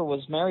 Tom Bleecker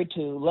was married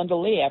to Linda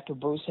Lee after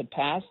Bruce had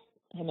passed.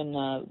 Him and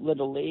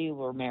Linda Lee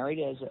were married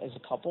as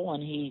a couple,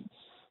 and he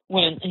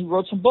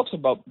wrote some books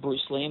about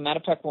Bruce Lee.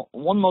 Matter of fact,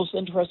 one most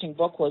interesting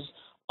book was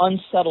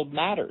Unsettled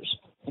Matters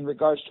in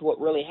regards to what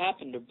really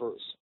happened to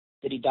Bruce.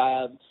 Did he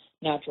die of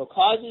natural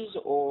causes,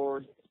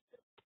 or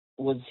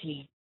was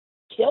he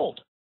killed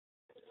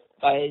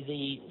by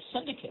the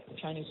syndicate, the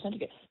Chinese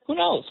syndicate? Who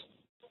knows?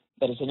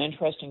 But it's an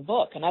interesting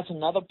book, and that's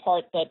another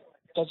part that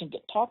doesn't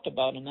get talked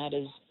about, and that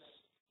is,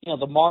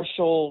 the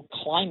martial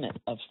climate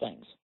of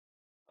things.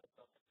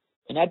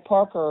 And Ed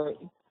Parker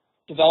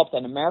developed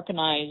an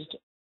Americanized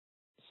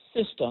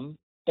system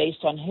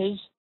based on his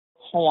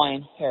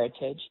Hawaiian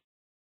heritage,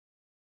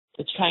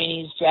 the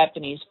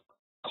Chinese-Japanese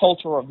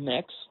culture of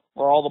mix,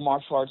 where all the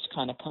martial arts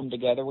kind of come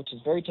together, which is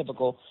very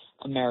typical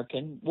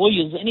American. We'll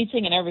use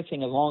anything and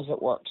everything as long as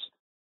it works.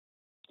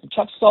 And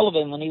Chuck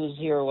Sullivan, when he was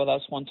here with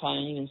us one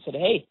time, even said,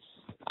 hey,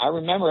 I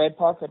remember Ed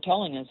Parker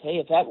telling us, hey,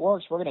 if that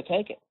works, we're going to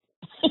take it.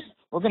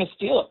 We're going to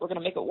steal it. We're going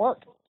to make it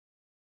work.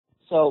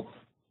 So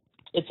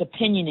it's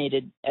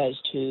opinionated as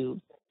to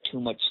too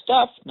much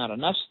stuff, not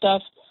enough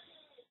stuff.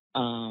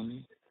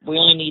 We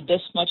only need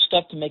this much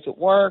stuff to make it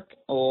work,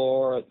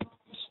 or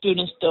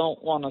students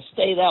don't want to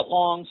stay that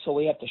long, so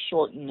we have to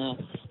shorten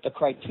the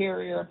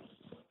criteria.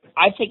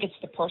 I think it's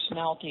the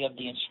personality of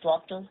the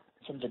instructor.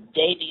 From the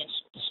day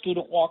the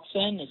student walks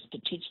in is to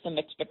teach them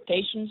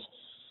expectations,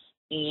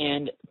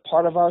 and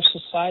part of our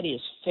society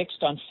is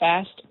fixed on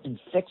fast and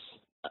fix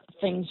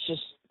things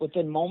just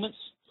within moments,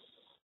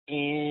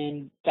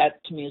 and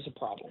that to me is a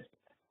problem.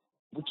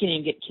 We can't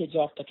even get kids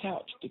off the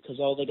couch because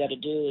all they got to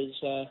do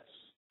is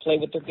play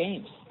with their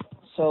games.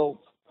 So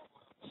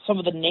some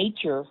of the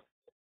nature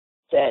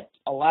that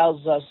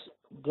allows us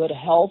good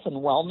health and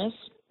wellness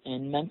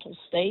and mental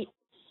state,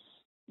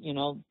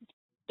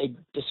 they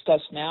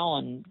discuss now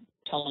on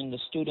telling the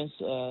students,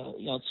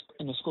 it's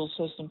in the school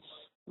system,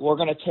 we're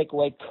going to take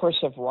away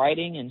cursive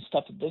writing and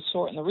stuff of this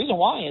sort. And the reason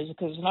why is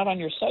because it's not on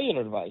your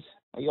cellular device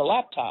or your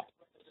laptop.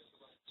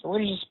 So we're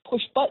going to just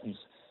push buttons.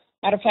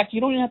 Matter of fact,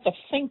 you don't even have to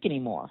think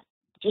anymore.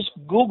 Just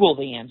Google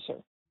the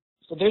answer.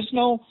 So there's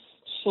no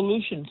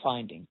solution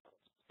finding.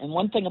 And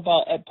one thing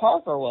about Ed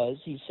Parker was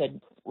he said,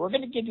 we're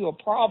going to give you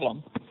a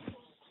problem,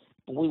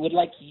 but we would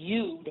like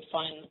you to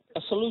find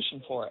a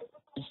solution for it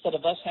instead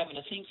of us having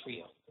to think for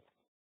you.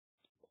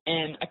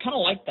 And I kind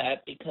of like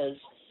that because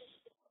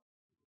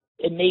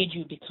it made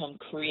you become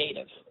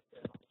creative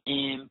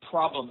and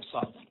problem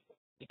solving,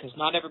 because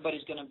not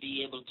everybody's going to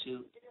be able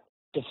to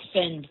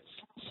defend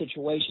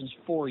situations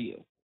for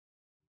you.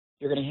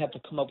 You're going to have to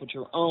come up with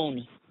your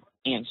own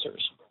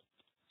answers.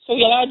 So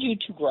he allowed you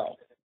to grow.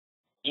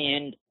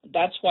 And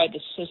that's why the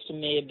system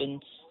may have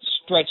been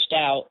stretched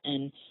out,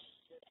 and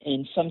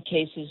in some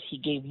cases he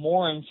gave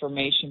more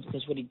information,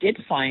 because what he did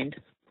find,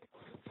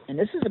 and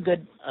this is a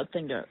good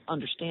thing to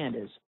understand,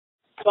 is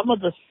some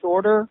of the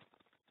shorter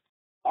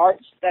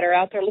arts that are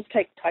out there, let's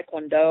take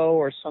Taekwondo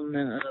or some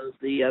of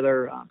the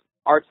other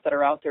arts that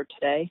are out there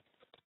today,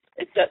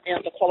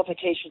 the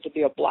qualification to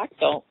be a black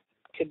belt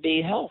could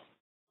be,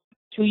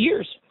 2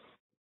 years.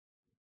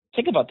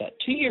 Think about that,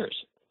 2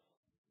 years.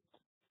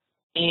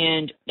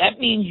 And that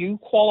means you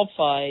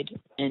qualified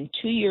in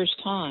 2 years'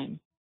 time.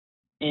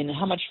 And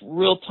how much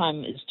real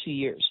time is 2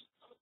 years?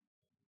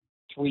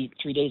 Three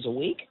days a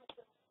week?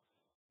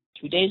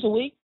 2 days a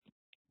week?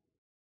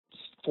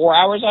 4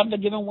 hours out of the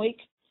given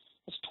week?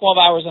 That's 12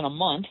 hours in a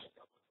month.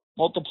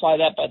 Multiply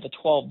that by the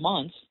 12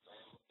 months.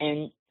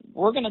 And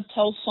we're going to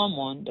tell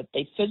someone that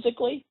they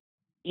physically,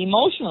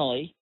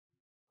 emotionally,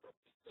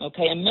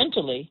 and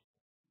mentally,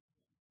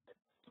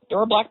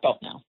 they're a black belt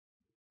now.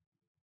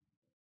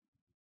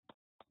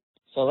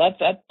 So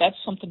that's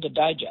something to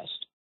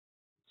digest.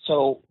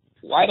 So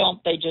why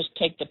don't they just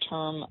take the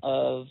term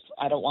of,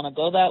 I don't want to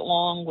go that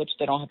long, which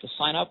they don't have to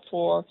sign up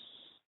for.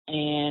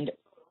 And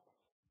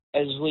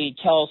as we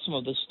tell some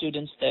of the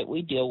students that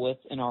we deal with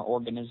in our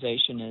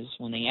organization, is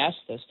when they ask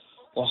this,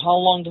 well, how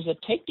long does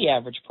it take the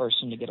average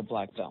person to get a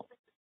black belt?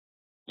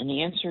 And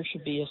the answer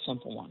should be a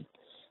simple one.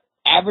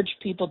 Average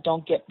people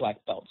don't get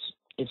black belts.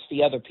 It's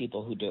the other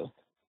people who do.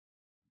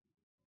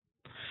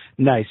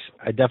 Nice.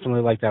 I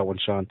definitely like that one,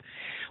 Sean.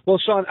 Well,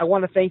 Sean, I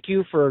want to thank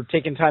you for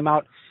taking time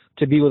out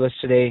to be with us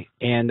today,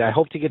 and I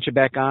hope to get you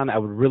back on. I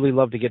would really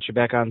love to get you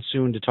back on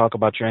soon to talk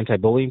about your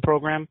anti-bullying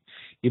program.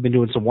 You've been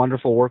doing some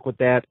wonderful work with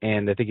that,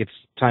 and I think it's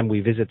time we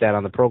visit that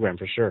on the program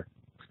for sure.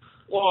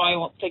 Well, I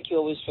want to thank you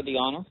always for the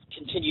honor.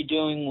 Continue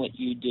doing what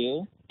you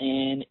do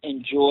and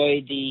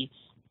enjoy the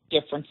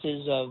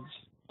differences of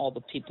all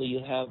the people you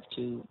have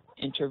to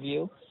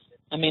interview.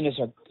 I mean, there's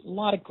a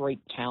lot of great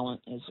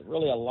talent. There's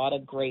really a lot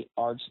of great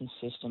arts and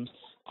systems.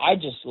 I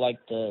just like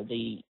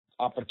the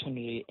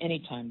opportunity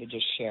anytime to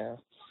just share.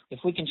 If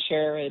we can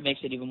share, it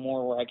makes it even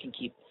more where I can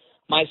keep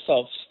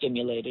myself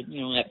stimulated.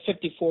 At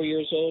 54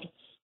 years old,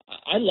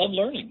 I love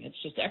learning. It's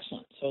just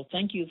excellent. So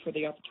thank you for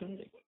the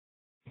opportunity.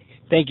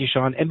 Thank you,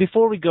 Sean. And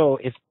before we go,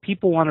 if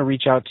people want to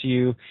reach out to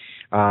you,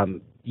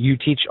 you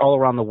teach all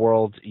around the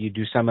world. You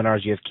do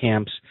seminars. You have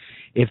camps.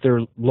 If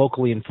they're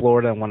locally in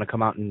Florida and want to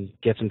come out and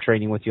get some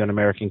training with you on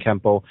American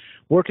Kenpo,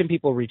 where can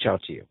people reach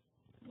out to you?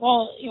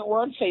 Well,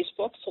 we're on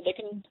Facebook, so they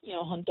can,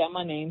 hunt down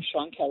my name,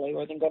 Sean Kelley,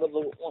 or they can go to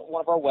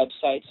one of our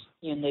websites,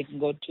 and they can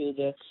go to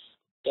the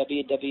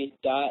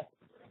www.stomp,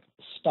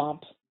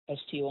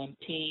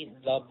 S-T-O-M-P,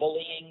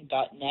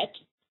 thebullying.net,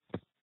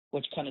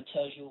 which kind of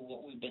tells you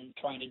what we've been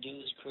trying to do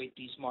is create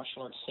these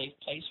martial arts safe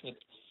place with,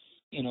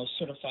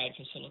 certified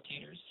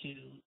facilitators to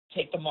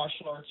take the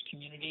martial arts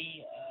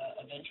community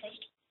of interest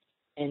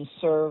and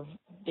serve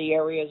the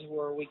areas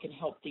where we can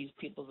help these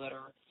people that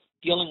are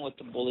dealing with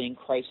the bullying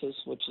crisis,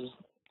 which is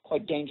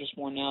quite dangerous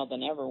more now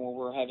than ever, when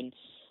we're having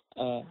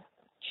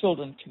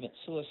children commit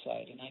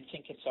suicide. And I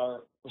think it's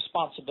our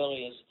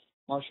responsibility as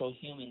martial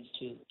humans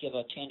to give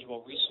a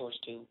tangible resource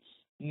to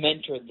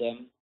mentor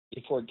them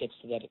before it gets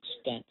to that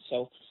extent.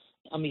 So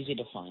I'm easy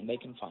to find. They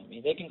can find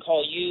me. They can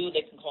call you.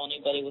 They can call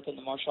anybody within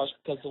the martial arts,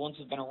 because the ones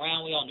who've been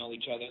around, we all know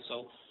each other.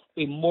 So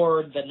we're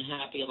more than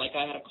happy. Like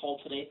I had a call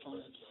today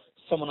from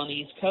someone on the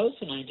East Coast,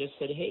 and I just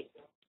said, hey,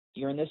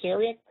 you're in this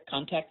area,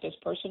 contact this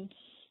person.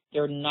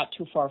 They're not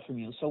too far from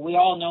you. So we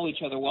all know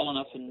each other well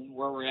enough in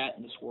where we're at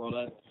in this world.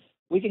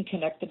 We can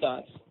connect the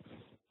dots.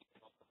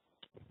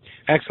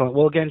 Excellent.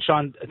 Well, again,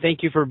 Sean,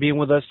 thank you for being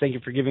with us. Thank you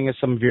for giving us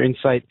some of your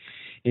insight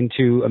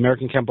into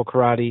American Kenpo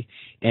Karate,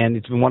 and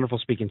it's been wonderful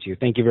speaking to you.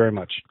 Thank you very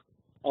much.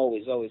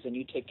 Always, always. And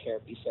you take care.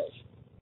 Be safe.